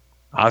or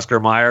Oscar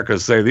Mayer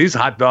could say these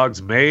hot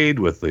dogs made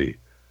with the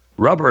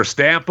rubber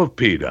stamp of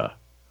PETA.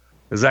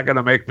 Is that going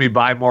to make me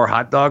buy more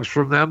hot dogs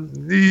from them?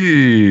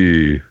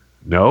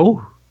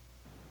 No.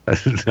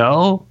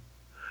 No,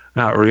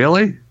 not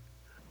really.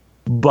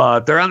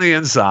 But they're on the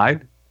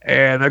inside,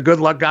 and good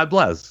luck, God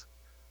bless.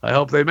 I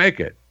hope they make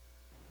it.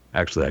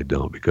 Actually, I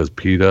don't, because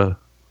PETA,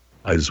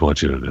 I just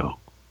want you to know,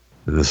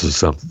 and this is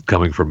something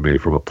coming from me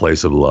from a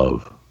place of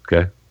love,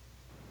 okay?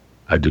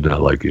 I do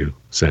not like you.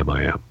 Sam,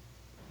 I am.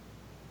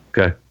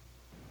 Okay?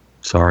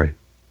 Sorry.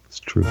 It's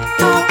true.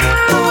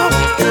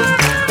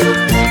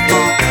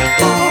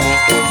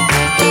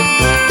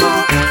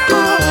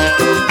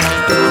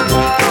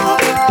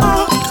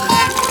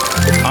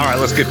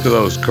 Let's get to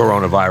those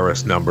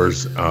coronavirus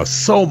numbers.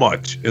 So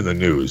much in the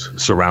news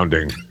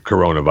surrounding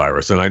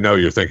coronavirus. And I know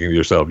you're thinking to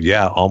yourself,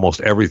 yeah,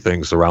 almost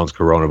everything surrounds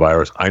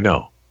coronavirus. I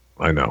know.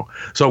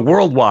 So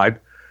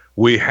worldwide,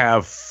 we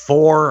have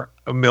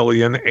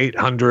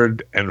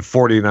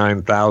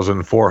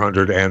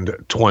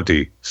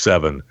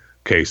 4,849,427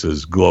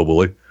 cases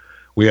globally.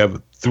 We have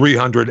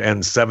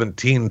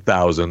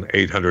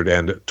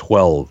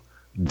 317,812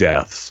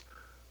 deaths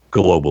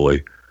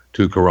globally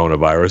to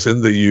coronavirus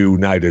in the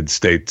United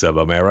States of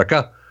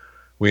America.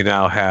 We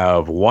now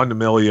have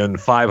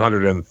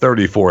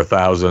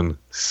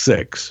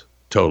 1,534,006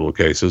 total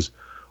cases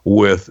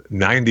with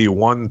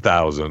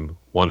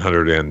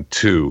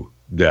 91,102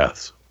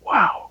 deaths.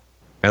 Wow.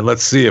 And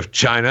let's see if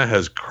China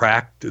has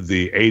cracked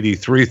the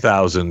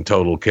 83,000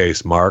 total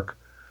case mark.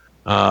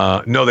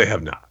 No, they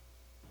have not.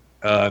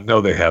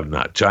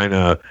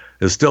 China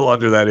is still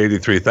under that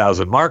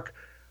 83,000 mark,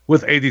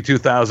 with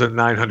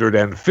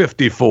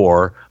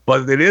 82,954,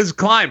 but it is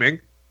climbing.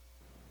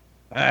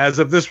 As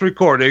of this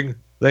recording,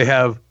 they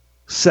have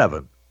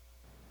 7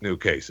 new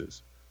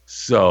cases.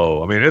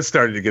 So, it's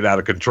starting to get out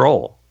of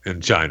control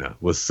in China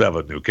with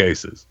 7 new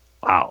cases.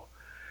 Wow.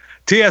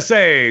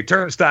 TSA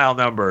turnstile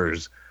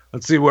numbers.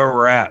 Let's see where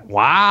we're at.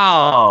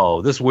 Wow.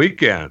 This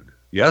weekend,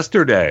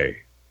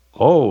 yesterday,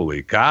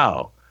 holy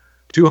cow,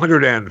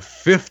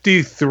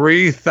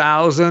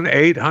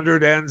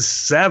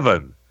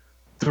 253,807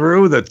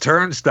 through the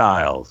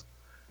turnstiles.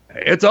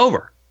 It's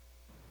over.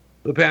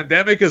 The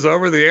pandemic is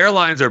over. The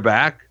airlines are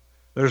back.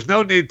 There's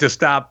no need to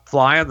stop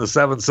flying the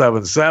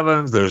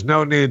 777s. There's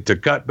no need to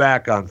cut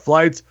back on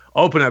flights.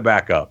 Open it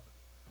back up.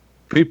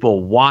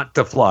 People want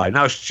to fly.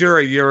 Now, sure,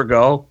 a year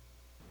ago,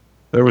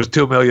 there was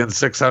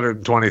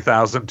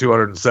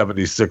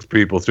 2,620,276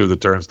 people through the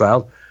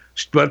turnstiles.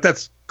 But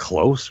that's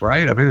close,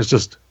 right? It's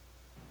just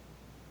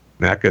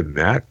neck and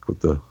neck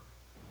with the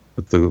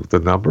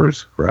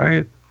numbers,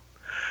 right?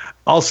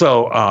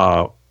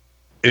 Also,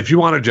 if you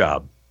want a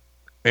job,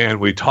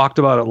 and we talked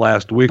about it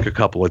last week a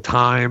couple of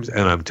times,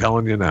 and I'm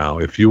telling you now,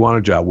 if you want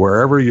a job,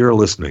 wherever you're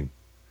listening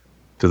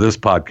to this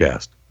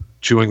podcast,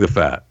 Chewing the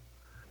Fat,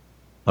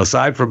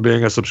 aside from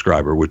being a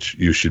subscriber, which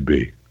you should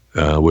be,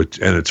 and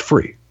it's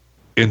free.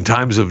 In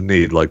times of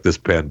need like this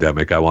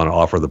pandemic, I want to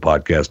offer the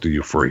podcast to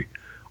you free.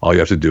 All you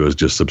have to do is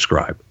just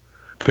subscribe.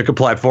 Pick a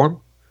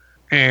platform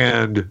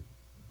and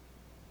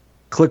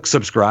click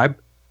subscribe,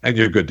 and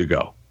you're good to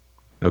go.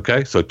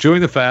 Okay, so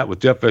Chewing the Fat with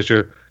Jeff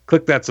Fisher,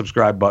 click that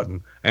subscribe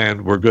button,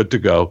 and we're good to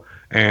go.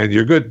 and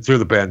you're good through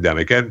the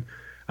pandemic. And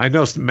I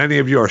know many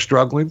of you are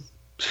struggling,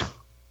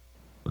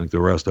 like the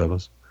rest of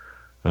us.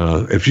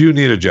 If you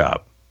need a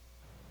job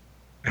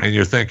and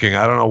you're thinking,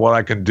 I don't know what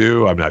I can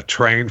do, I'm not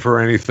trained for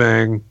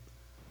anything,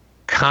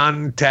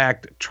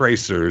 contact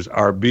tracers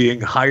are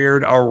being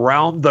hired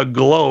around the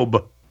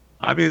globe.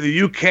 I mean,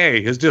 the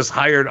UK has just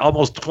hired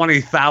almost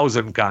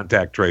 20,000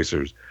 contact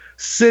tracers.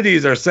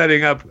 Cities are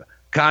setting up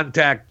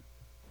contact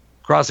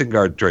crossing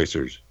guard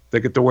tracers. They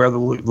get to wear the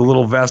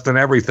little vest and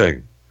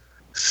everything.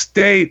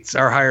 States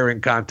are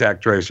hiring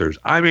contact tracers.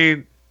 I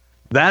mean,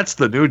 that's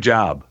the new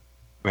job,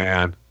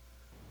 man.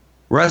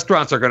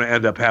 Restaurants are going to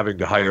end up having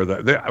to hire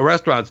the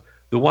restaurants,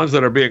 the ones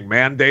that are being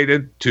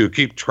mandated to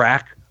keep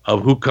track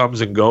of who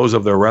comes and goes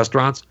of their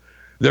restaurants.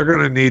 They're going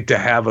to need to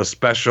have a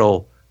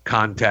special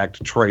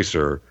contact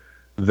tracer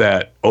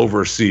that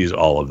oversees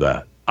all of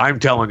that. I'm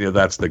telling you,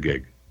 that's the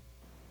gig.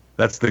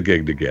 That's the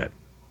gig to get.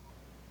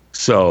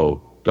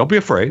 So don't be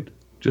afraid.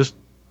 Just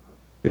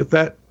get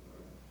that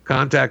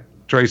contact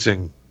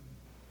tracing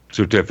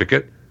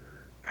certificate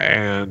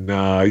and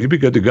you'll be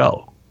good to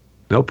go.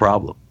 No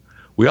problem.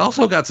 We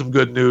also got some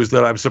good news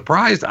that I'm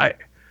surprised.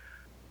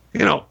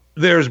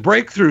 There's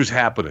breakthroughs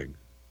happening.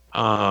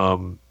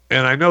 And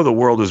I know the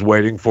world is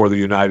waiting for the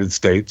United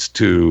States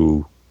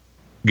to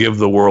give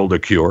the world a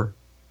cure.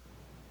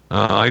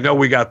 I know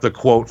we got the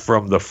quote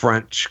from the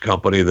French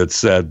company that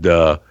said,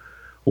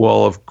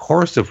 well, of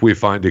course, if we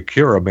find a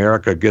cure,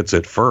 America gets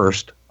it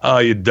first.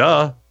 You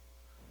darn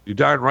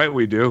right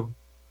we do.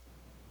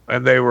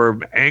 And they were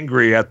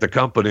angry at the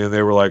company, and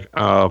they were like,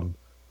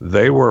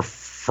 they were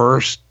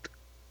first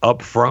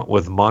up front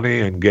with money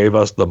and gave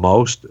us the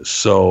most.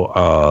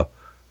 So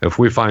if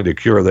we find a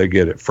cure, they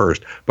get it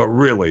first. But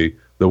really,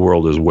 the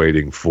world is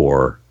waiting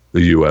for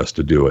the U.S.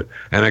 to do it.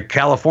 And a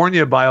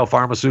California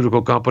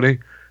biopharmaceutical company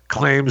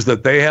claims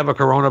that they have a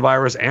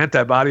coronavirus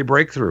antibody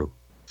breakthrough.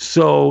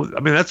 So, I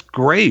mean, that's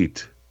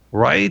great,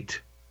 right?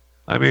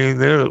 I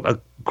mean,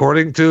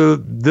 according to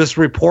this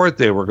report,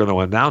 they were going to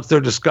announce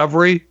their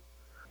discovery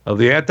of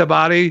the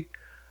antibody,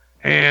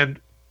 and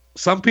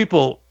some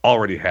people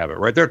already have it,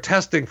 right? They're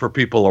testing for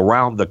people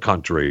around the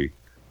country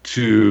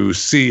to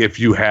see if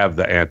you have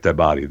the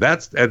antibody.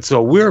 And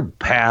so we're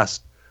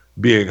past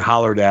being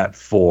hollered at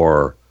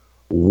for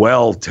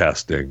well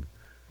testing.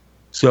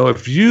 So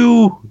if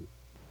you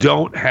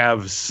don't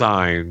have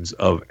signs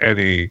of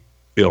any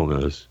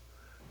illness,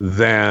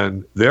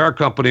 then there are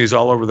companies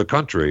all over the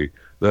country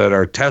that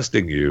are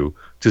testing you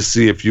to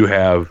see if you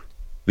have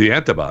the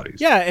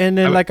antibodies. Yeah, and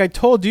then like I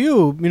told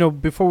you,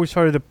 before we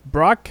started the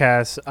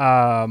broadcast,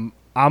 I'm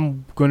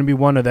going to be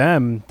one of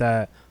them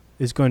that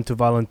is going to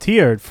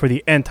volunteer for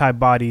the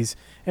antibodies,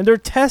 and they're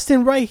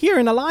testing right here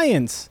in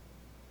Alliance.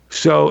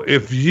 So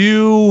if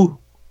you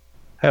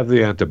have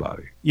the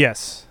antibody.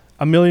 Yes,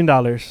 $1 million.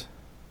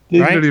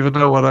 You don't even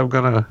know what I'm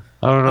going to,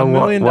 I don't know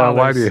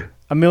why do you?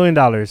 $1 million.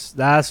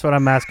 That's what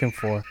I'm asking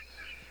for.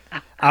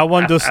 I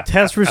want those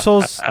test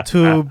results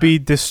to be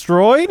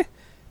destroyed,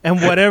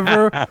 and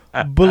whatever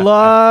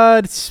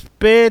blood,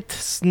 spit,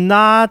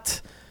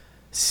 snot,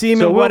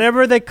 semen,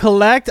 whatever they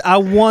collect, I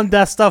want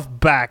that stuff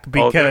back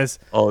because...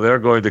 they're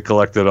going to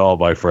collect it all,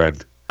 my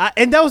friend.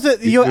 And that was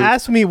you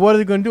asked me what are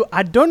they going to do.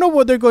 I don't know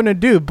what they're going to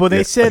do, but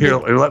they said... Here,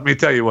 let me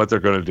tell you what they're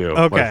going to do,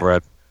 my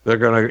friend. You're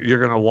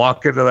going to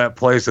walk into that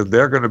place, and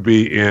they're going to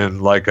be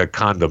in like a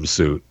condom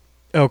suit.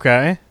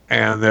 Okay.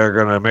 And they're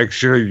going to make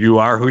sure you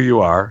are who you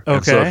are. Okay.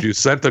 And so if you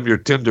sent them your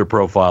Tinder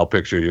profile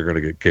picture, you're going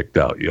to get kicked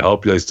out. I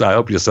hope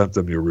you sent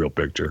them your real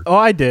picture. Oh,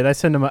 I did. I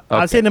sent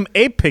them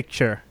a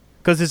picture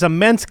because it's a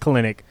men's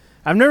clinic.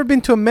 I've never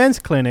been to a men's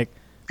clinic.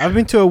 I've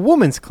been to a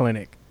women's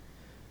clinic.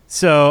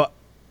 So...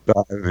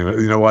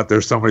 You know what?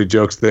 There's so many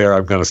jokes there.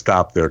 I'm going to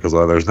stop there because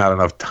there's not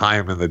enough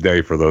time in the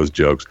day for those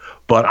jokes.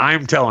 But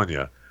I'm telling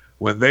you,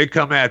 when they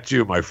come at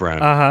you, my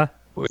friend,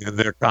 in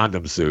their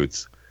condom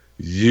suits,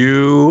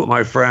 you,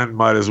 my friend,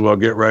 might as well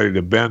get ready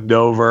to bend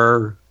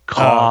over,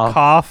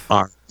 cough,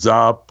 arms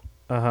up,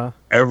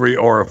 every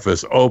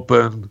orifice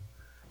open,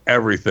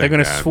 everything. They're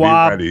going to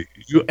swab. Be ready.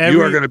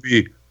 You are going to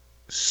be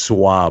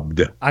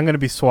swabbed. I'm going to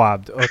be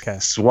swabbed. Okay.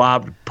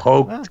 Swabbed,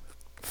 poked,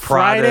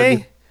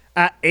 Friday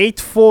at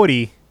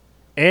 8:40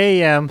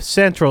 a.m.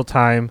 Central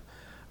Time,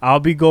 I'll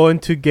be going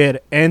to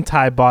get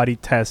antibody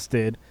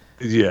tested.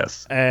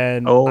 Yes.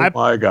 And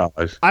my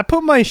gosh. I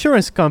put my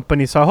insurance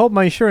company, so I hope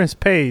my insurance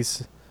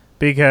pays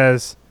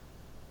because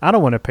I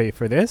don't want to pay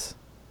for this.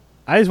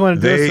 I just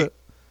want to do this.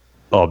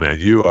 Oh, man,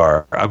 you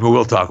are. I mean,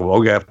 we'll talk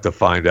about. We have to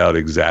find out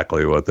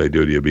exactly what they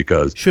do to you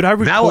because should I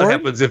record? Now what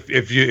happens if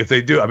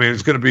they do? I mean,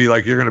 it's going to be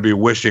like you're going to be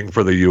wishing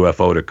for the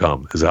UFO to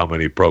come. Is how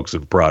many pokes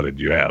and prodded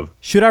you have.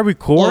 Should I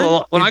record?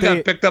 Well, when I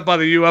got picked up by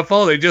the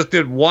UFO, they just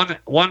did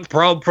one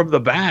probe from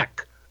the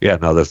back. Yeah,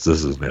 no, this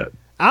isn't it.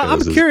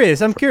 I'm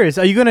curious.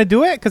 Are you going to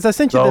do it? Because I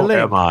sent you the link.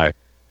 Am I?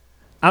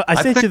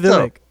 I sent you the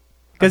link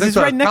because it's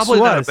right next to us.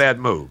 Probably not a bad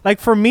move. Like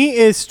for me,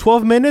 it's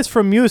 12 minutes.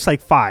 From you, it's like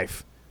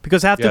 5.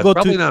 Because I have to go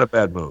probably not a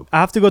bad move. I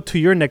have to go to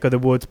your neck of the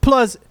woods.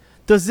 Plus,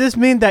 does this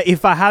mean that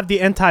if I have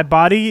the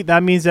antibody,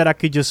 that means that I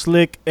could just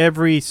lick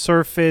every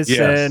surface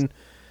and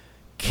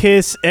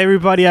kiss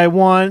everybody I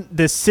want.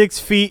 The 6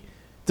 feet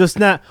does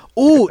not.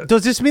 Ooh,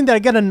 does this mean that I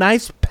get a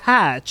nice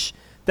patch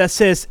that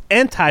says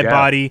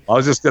antibody? Yeah. I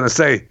was just going to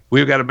say,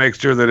 we've got to make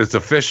sure that it's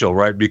official,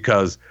 right?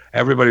 Because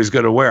everybody's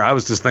going to wear. I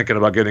was just thinking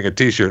about getting a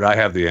T-shirt. I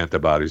have the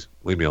antibodies.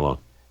 Leave me alone.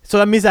 So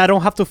that means I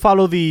don't have to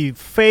follow the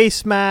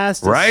face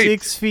mask, the Right.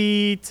 6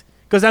 feet,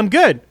 because I'm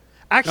good.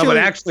 No, but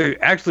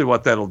actually,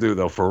 what that'll do,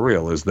 though, for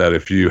real, is that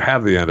if you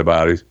have the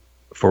antibodies,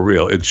 for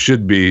real, it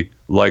should be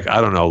like,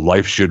 I don't know,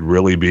 life should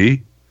really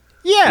be.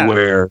 Yeah.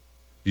 Where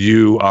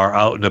you are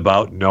out and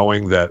about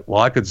knowing that,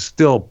 well, I could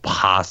still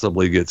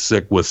possibly get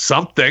sick with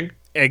something,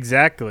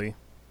 Exactly.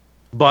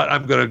 but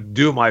I'm going to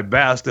do my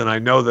best, and I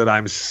know that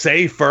I'm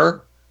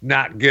safer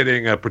not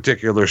getting a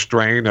particular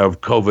strain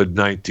of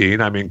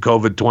COVID-19. I mean,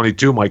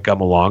 COVID-22 might come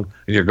along,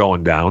 and you're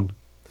going down.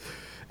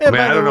 Hey, I mean,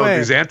 by I the don't know way, if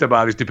these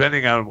antibodies,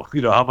 depending on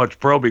how much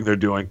probing they're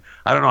doing,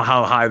 I don't know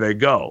how high they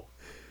go.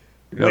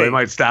 They Wait.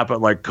 might stop at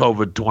like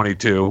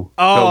COVID-22.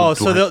 Oh,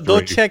 so they'll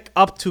COVID-23. check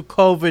up to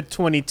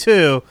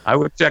COVID-22. I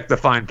would check the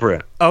fine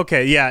print.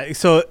 Okay, yeah.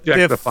 So Check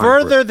the the fine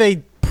further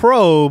they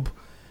probe,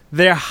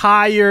 the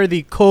higher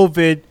the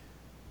COVID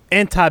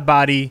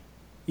antibody.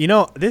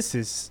 You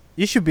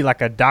should be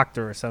like a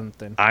doctor or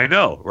something. I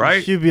know, right?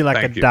 You should be like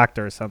Thank a you.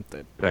 doctor or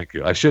something. Thank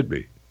you. I should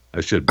be.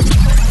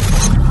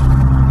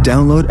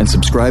 Download and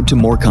subscribe to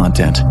more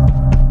content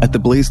at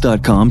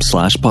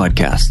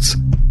theblaze.com/podcasts.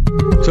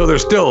 So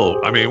there's still,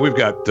 we've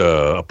got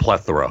a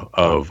plethora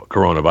of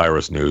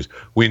coronavirus news.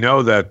 We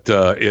know that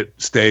it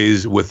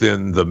stays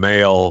within the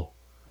mail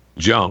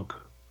junk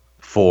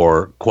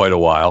for quite a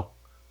while,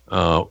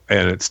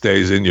 and it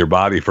stays in your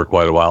body for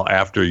quite a while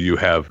after you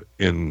have,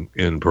 in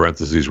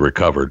parentheses,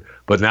 recovered.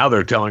 But now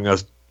they're telling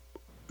us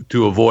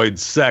to avoid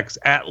sex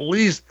at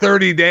least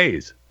 30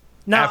 days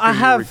Now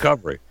after your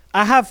recovery.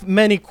 I have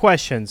many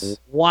questions.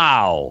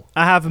 Wow.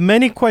 I have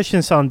many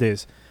questions on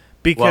this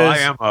because Well, I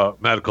am a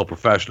medical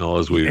professional,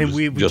 as we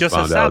just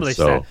found out, established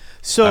so that.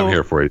 So I'm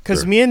here for you,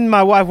 because sir. me and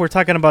my wife were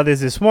talking about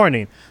this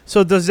morning.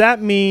 So does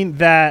that mean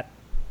that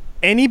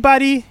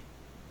anybody,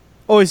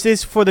 or is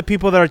this for the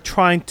people that are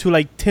trying to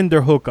like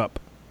Tinder hookup?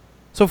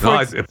 So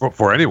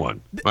For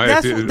anyone. Right?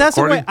 that's the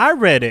way According- I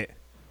read it.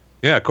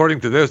 Yeah, according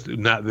to this,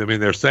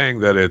 they're saying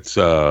that it's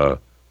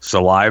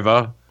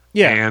saliva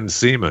and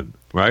semen,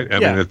 right? I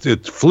mean,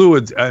 it's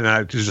fluids, and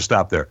I just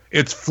stop there.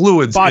 It's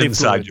fluids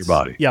inside your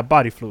body. Yeah,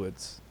 body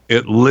fluids.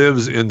 It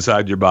lives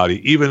inside your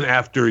body, even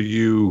after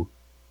you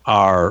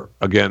are,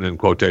 again, in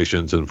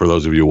quotations, and for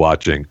those of you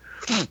watching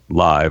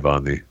live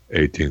on the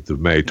 18th of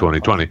May,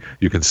 2020,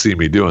 you can see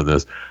me doing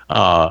this.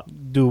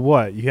 Do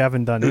what? You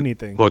haven't done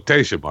anything.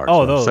 Quotation marks.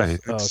 Oh, I'm those. saying.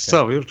 Oh, okay.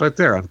 So it was right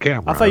there on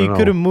camera. I thought you don't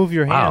couldn't know. move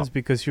your Wow. hands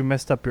because you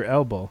messed up your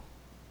elbow.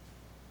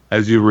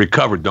 As you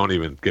recovered, don't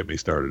even get me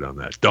started on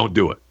that. Don't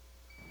do it.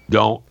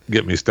 Don't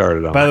get me started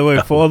on that. By the way,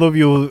 for all of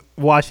you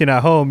watching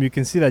at home, you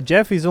can see that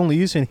Jeffy's only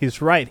using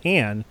his right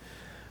hand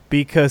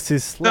because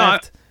his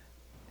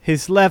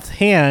left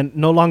hand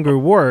no longer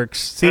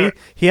works. See,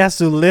 he has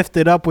to lift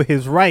it up with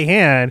his right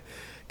hand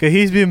because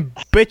he's been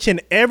bitching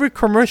every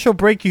commercial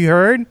break you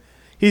heard.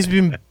 He's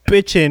been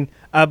bitching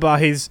about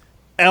his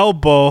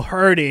elbow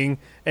hurting,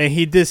 and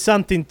he did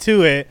something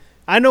to it.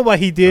 I know what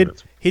he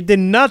did. He did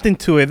nothing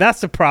to it.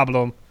 That's the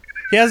problem.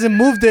 He hasn't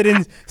moved it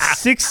in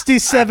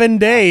 67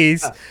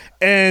 days,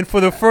 and for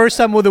the first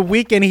time of the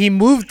weekend, he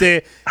moved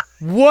it.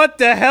 What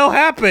the hell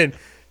happened?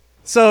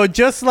 So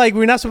just like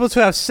we're not supposed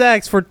to have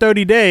sex for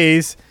 30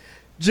 days,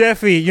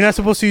 Jeffy, you're not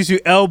supposed to use your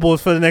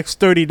elbows for the next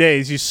 30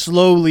 days. You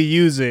slowly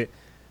use it.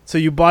 So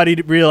your body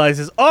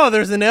realizes, oh,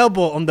 there's an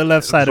elbow on the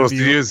left side of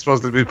you. It's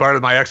supposed to be part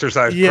of my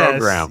exercise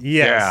program. Yes,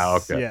 yeah,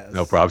 okay. yes.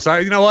 No problem.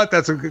 Sorry, you know what?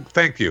 That's a good,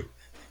 thank you.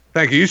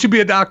 Thank you. You should be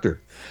a doctor.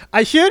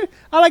 I should?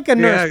 I like a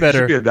nurse you better.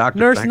 should be a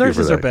doctor. Thank you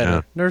Nurses for are that, better.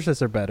 yeah.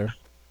 Nurses are better.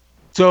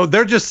 So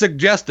they're just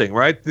suggesting,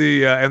 right?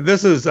 And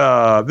this is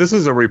a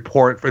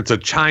report. It's a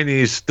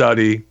Chinese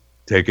study.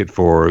 Take it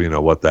for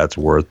what that's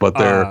worth. But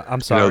they're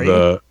I'm sorry.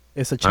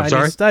 It's a I'm sorry?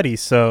 Chinese study,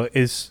 so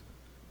it's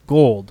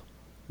gold.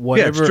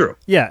 Whatever, it's true.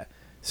 Yeah.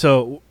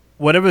 So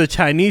whatever the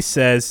Chinese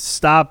says,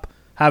 stop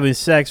having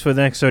sex for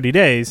the next 30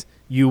 days,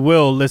 you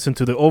will listen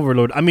to the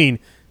overlord. I mean,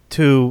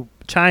 to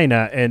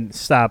China and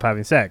stop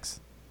having sex.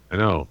 I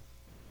know.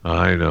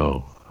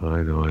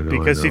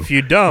 Because if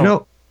you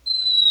don't,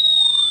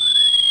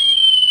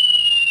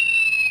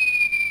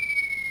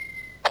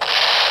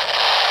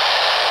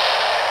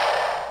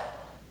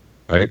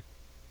 right?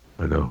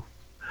 I know.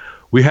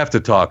 We have to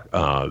talk.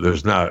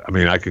 There's not. I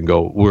mean, I can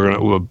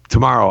go.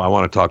 Tomorrow. I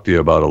want to talk to you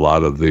about a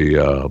lot of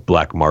the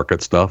black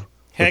market stuff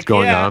that's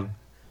going on.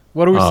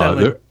 What are we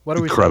selling? They're What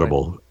are we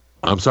incredible. selling?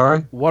 I'm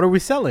sorry. What are we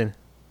selling?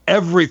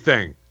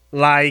 Everything.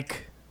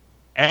 Like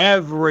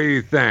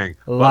Everything.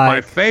 But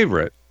my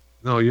favorite.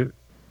 No, you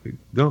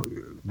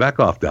don't back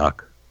off,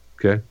 Doc.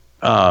 Okay.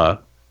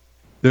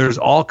 There's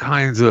all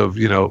kinds of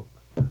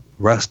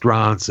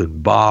restaurants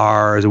and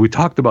bars. We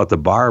talked about the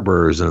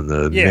barbers and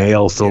the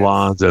nail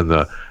salons and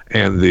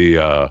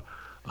the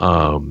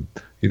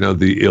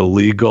The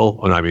illegal,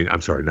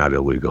 I'm sorry, not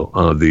illegal,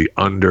 the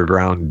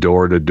underground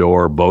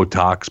door-to-door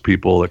Botox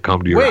people that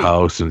come to your Wait.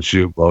 house and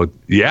shoot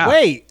Yeah.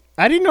 Wait,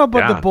 I didn't know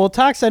about the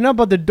Botox. I know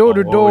about the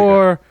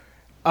door-to-door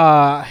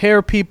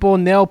hair people,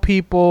 nail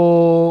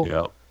people.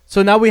 Yep.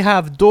 So now we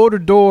have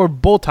door-to-door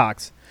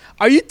Botox.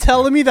 Are you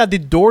telling me that the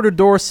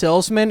door-to-door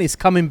salesman is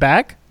coming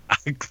back?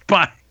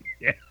 But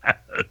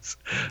yes.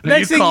 Next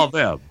You thing call you-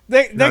 them.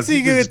 Next thing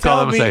you're going to Just call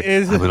tell them me and say,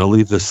 is... I'm going to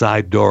leave the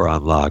side door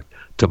unlocked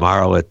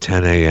tomorrow at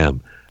 10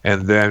 a.m.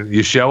 And then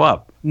you show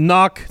up.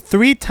 Knock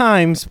 3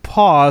 times,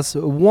 pause,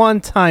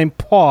 1 time,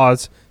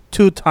 pause,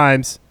 2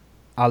 times,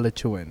 I'll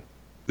let you in.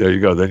 There you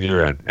go. Then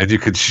you're in. And you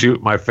could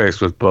shoot my face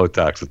with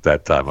Botox at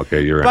that time.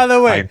 Okay, you're in. By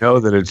the way- I know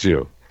that it's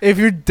you. If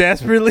you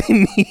desperately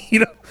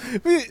need...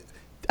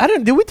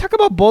 Did we talk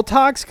about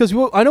Botox? Because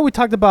I know we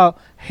talked about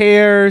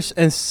hairs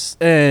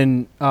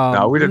and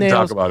No, we didn't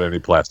nails. talk about any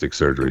plastic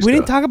surgery We stuff.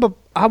 didn't talk about...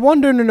 I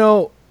wanted to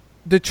know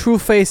the true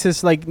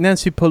faces like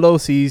Nancy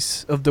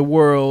Pelosi's of the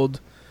world,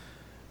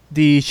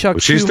 the Chuck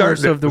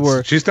Schumer's of the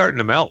world. She's starting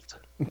to melt.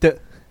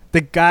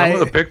 The guy...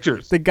 Some of the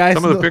pictures. the guy's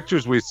Some of the little-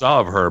 pictures we saw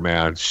of her,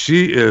 man,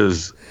 she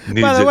needs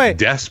the way- it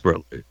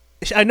desperately.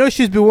 I know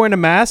she's been wearing a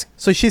mask,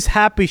 so she's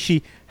happy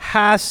she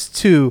has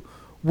to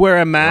wear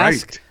a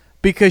mask Right.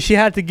 because she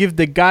had to give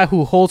the guy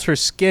who holds her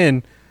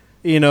skin,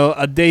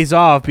 a days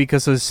off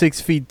because of 6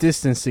 feet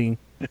distancing.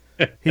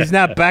 He's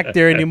not back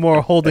there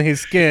anymore holding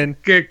his skin.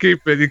 You can't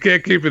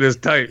keep it as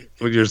tight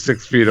when you're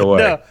 6 feet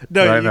away.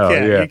 No, I you know,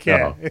 can't. yeah, You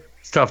can't. no.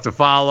 It's tough to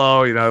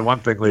follow. One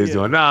thing leads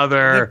to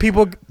another. The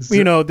people,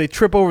 they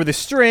trip over the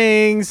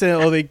strings,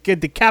 or they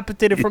get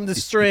decapitated from the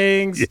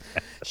strings.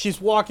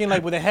 She's walking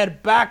like with her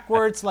head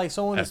backwards, like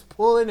someone is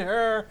pulling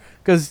her.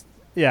 Because,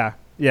 yeah.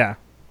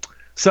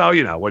 So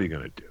what are you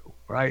gonna do,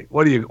 right?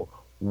 What are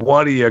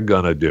you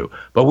gonna do?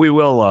 But we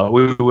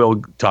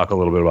will talk a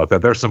little bit about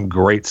that. There's some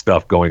great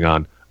stuff going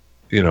on,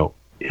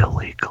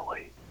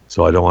 illegally.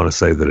 So I don't want to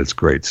say that it's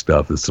great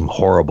stuff. It's some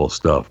horrible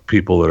stuff.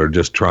 People that are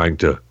just trying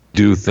to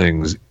do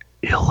things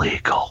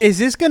illegal. Is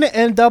this going to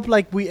end up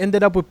like we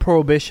ended up with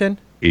Prohibition?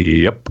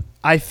 Yep,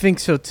 I think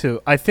so,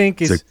 too. I think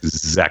that's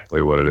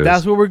exactly what it is.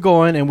 that's where we're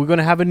going, and we're going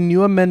to have a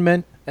new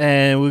amendment,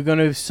 and we're going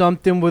to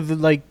something with,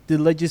 like, the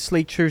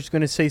legislature is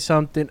going to say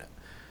something.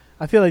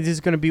 I feel like this is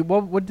going to be,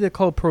 what did they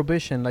call it,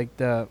 Prohibition? Like,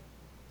 they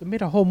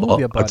made a whole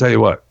movie about I'll tell it. you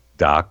what,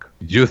 Doc,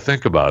 you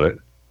think about it,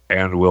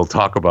 and we'll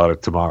talk about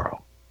it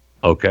tomorrow.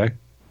 Okay?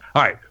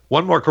 All right,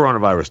 one more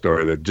coronavirus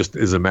story that just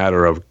is a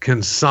matter of,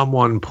 can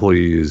someone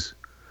please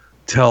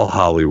tell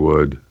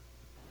Hollywood,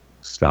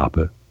 stop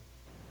it?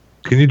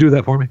 Can you do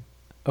that for me?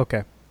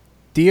 Okay.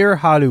 Dear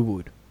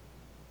Hollywood,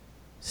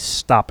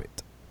 stop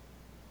it.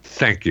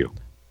 Thank you.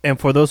 And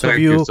for those of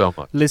Thank you you so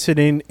much.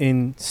 listening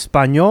in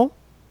Spanish,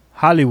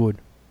 Hollywood,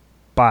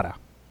 para.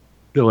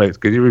 Wait,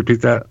 can you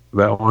repeat that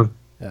one?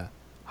 Yeah.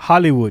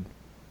 Hollywood,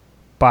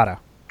 para.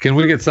 Can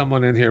we get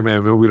someone in here,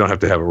 man? Maybe we don't have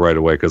to have it right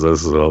away because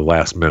this is a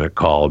last-minute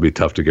call. It'll be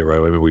tough to get right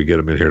away. Maybe we get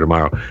them in here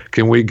tomorrow.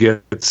 Can we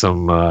get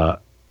some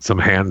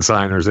hand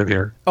signers in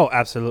here? Oh,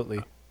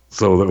 absolutely.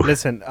 So that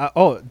Listen,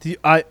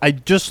 I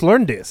just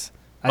learned this.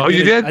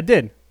 You did? I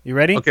did. You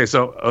ready? Okay,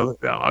 so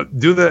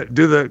do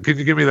the. Can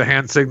you give me the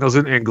hand signals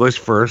in English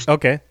first?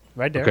 Okay,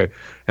 right there. Okay,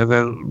 and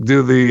then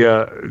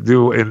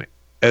do in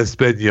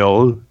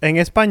Espanol. En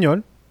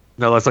español.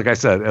 No, that's like I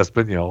said,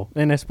 Espanol.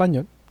 En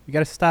español. You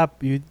gotta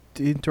stop. You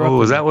interrupt. Oh,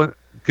 was that one?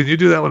 Can you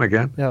do that one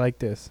again? Yeah, like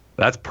this.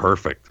 That's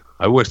perfect.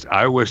 I wish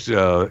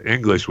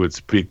English would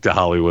speak to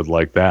Hollywood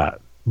like that.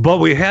 But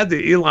we had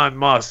the Elon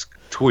Musk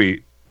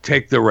tweet,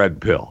 "Take the red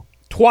pill."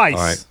 Twice.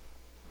 All right.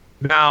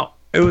 Now,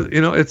 it was,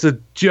 it's a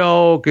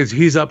joke.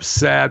 He's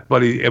upset,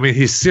 but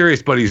he's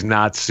serious, but he's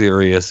not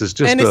serious. It's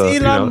just And it's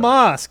Elon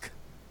Musk.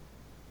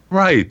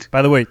 Right.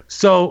 By the way,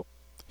 So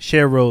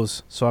share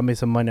rose. So I made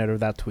some money out of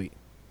that tweet.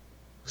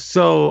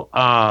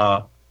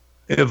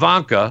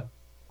 Ivanka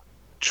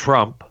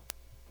Trump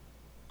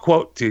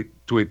quote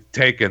tweet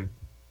taken.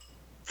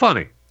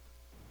 Funny.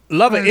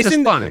 Love it. It's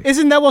just funny.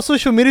 Isn't that what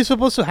social media is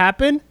supposed to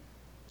happen?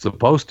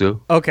 Supposed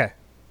to. Okay.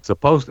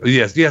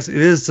 Yes, it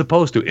is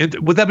supposed to.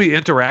 Would that be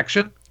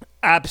interaction?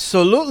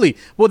 Absolutely.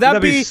 Would Would that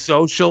that be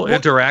social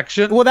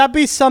interaction? Will that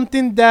be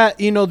something that,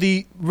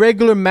 the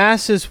regular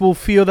masses will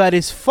feel that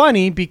is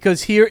funny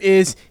because here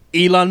is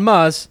Elon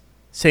Musk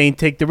saying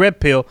take the red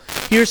pill.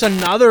 Here's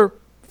another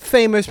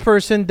famous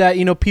person that,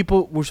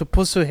 people were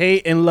supposed to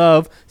hate and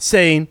love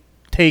saying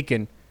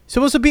taken. It's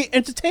supposed to be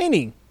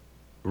entertaining.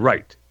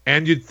 Right.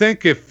 And you'd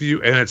think and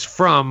it's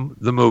from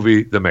the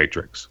movie The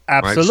Matrix.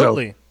 right?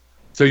 Absolutely.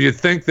 So you'd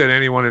think that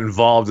anyone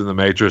involved in The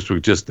Matrix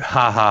would just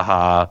ha ha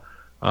ha.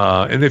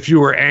 And if you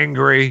were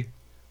angry,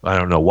 I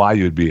don't know why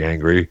you'd be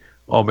angry.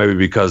 Oh, maybe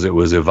because it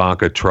was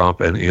Ivanka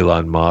Trump and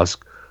Elon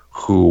Musk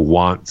who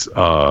wants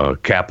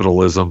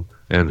capitalism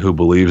and who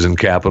believes in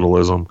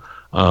capitalism,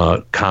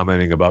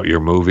 commenting about your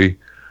movie.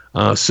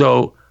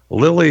 So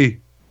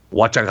Lily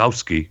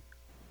Wachowski,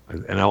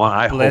 and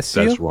I hope Bless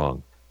that's you.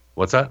 wrong.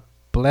 What's that?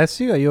 Bless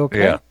you. Are you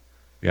okay?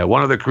 Yeah.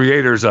 One of the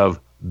creators of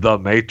The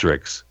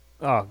Matrix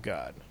Oh,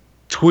 God.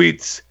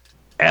 tweets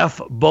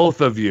F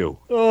both of you.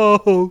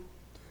 Oh,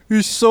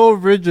 you're so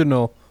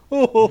original.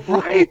 Oh,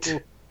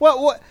 Right.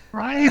 What?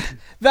 Right.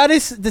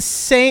 That's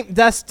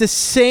the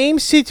same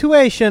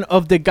situation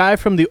of the guy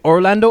from the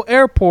Orlando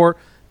airport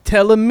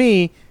telling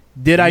me,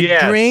 did I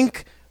Yes.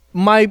 drink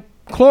my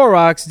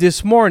Clorox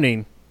this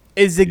morning?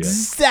 Is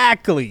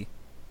exactly.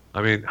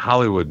 I mean,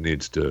 Hollywood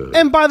needs to.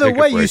 And by the take a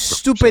way, break you from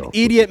stupid themselves.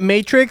 idiot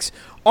Matrix,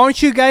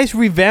 aren't you guys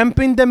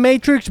revamping the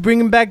Matrix,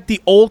 bringing back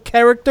the old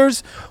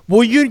characters?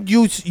 Will you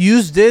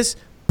use this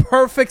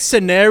perfect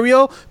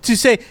scenario to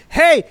say,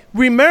 hey,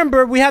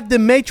 remember, we have the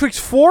Matrix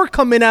 4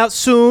 coming out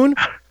soon?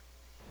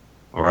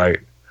 Right.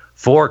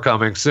 4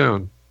 coming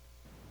soon.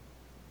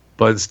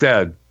 But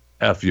instead,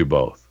 F you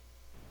both.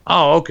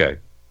 Oh, okay.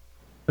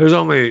 There's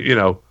only,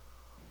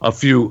 a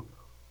few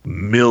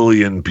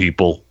million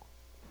people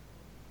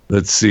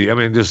that see. I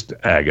mean, just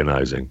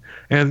agonizing.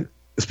 And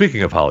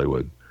speaking of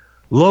Hollywood,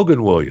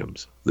 Logan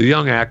Williams, the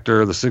young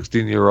actor, the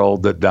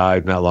 16-year-old that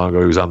died not long ago,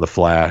 he was on The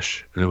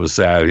Flash, and it was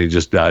sad. He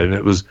just died. And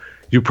it was,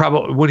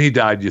 when he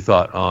died, you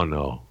thought, oh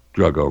no,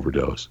 drug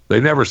overdose. They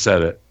never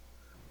said it,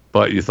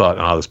 but you thought,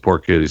 oh, this poor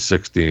kid, he's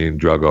 16,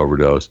 drug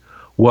overdose.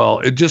 Well,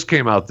 it just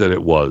came out that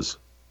it was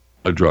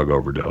a drug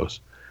overdose,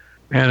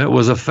 and it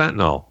was a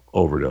fentanyl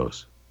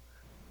overdose.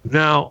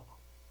 Now,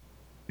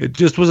 it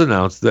just was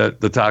announced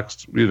that the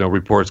tox,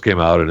 reports came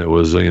out, and it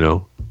was,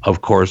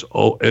 of course,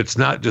 it's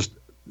not just,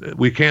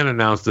 we can't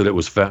announce that it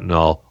was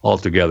fentanyl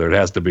altogether. It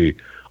has to be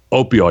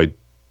opioid.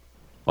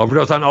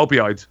 Overdose on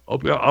opioids.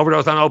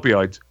 Overdose on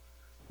opioids.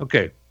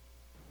 Okay.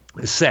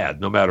 It's sad,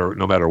 no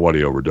matter what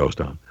he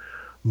overdosed on.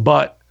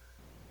 But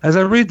as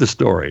I read the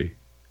story,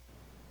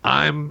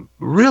 I'm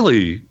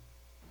really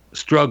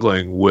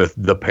struggling with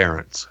the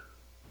parents,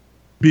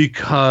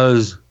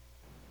 because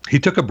he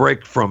took a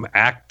break from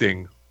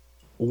acting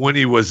when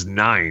he was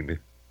 9.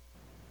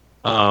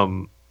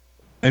 And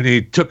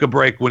he took a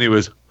break when he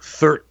was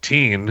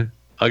 13,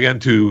 again,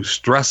 to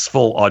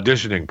stressful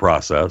auditioning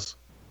process.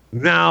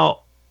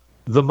 Now,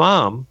 the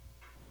mom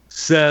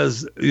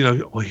says,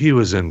 he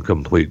was in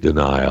complete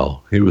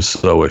denial. He was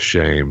so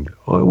ashamed.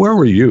 Where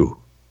were you?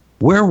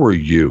 Where were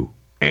you?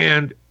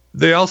 And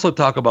they also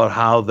talk about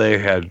how they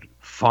had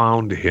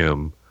found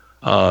him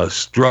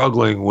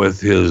struggling with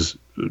his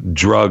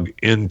drug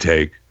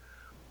intake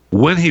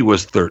when he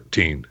was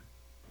 13.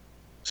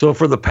 So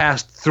for the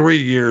past 3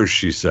 years,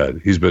 she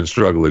said, he's been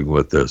struggling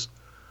with this.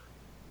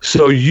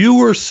 So you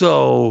were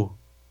so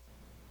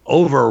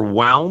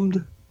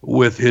overwhelmed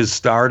with his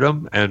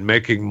stardom and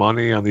making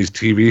money on these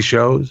TV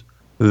shows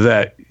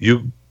that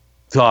you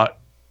thought,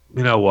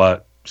 you know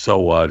what, so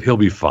what, he'll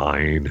be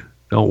fine.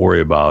 Don't worry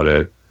about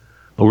it.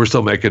 We're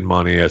still making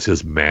money as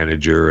his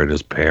manager and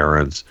his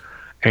parents.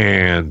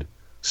 And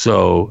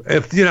so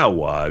if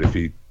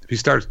he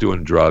starts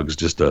doing drugs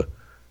just to,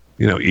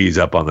 ease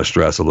up on the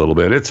stress a little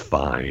bit, it's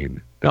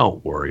fine.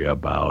 Don't worry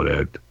about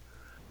it.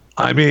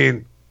 I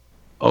mean,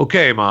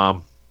 okay,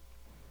 Mom.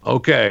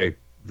 Okay,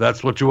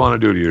 that's what you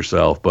want to do to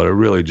yourself, but it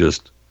really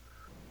just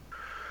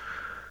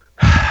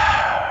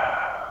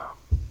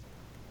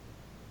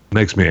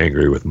makes me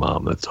angry with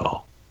Mom, that's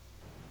all.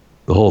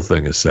 The whole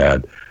thing is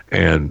sad.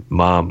 And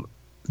Mom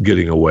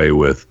getting away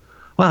with,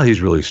 well,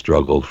 he's really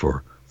struggled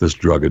for this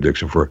drug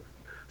addiction for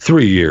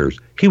 3 years.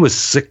 He was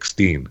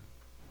 16.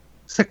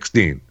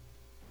 16.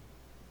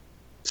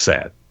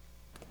 Sad.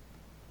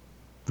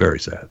 Very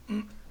sad.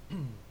 Do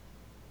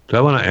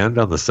I want to end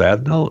on the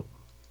sad note?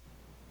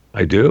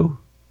 I do?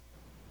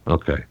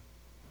 Okay.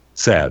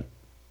 Sad.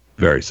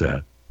 Very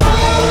sad.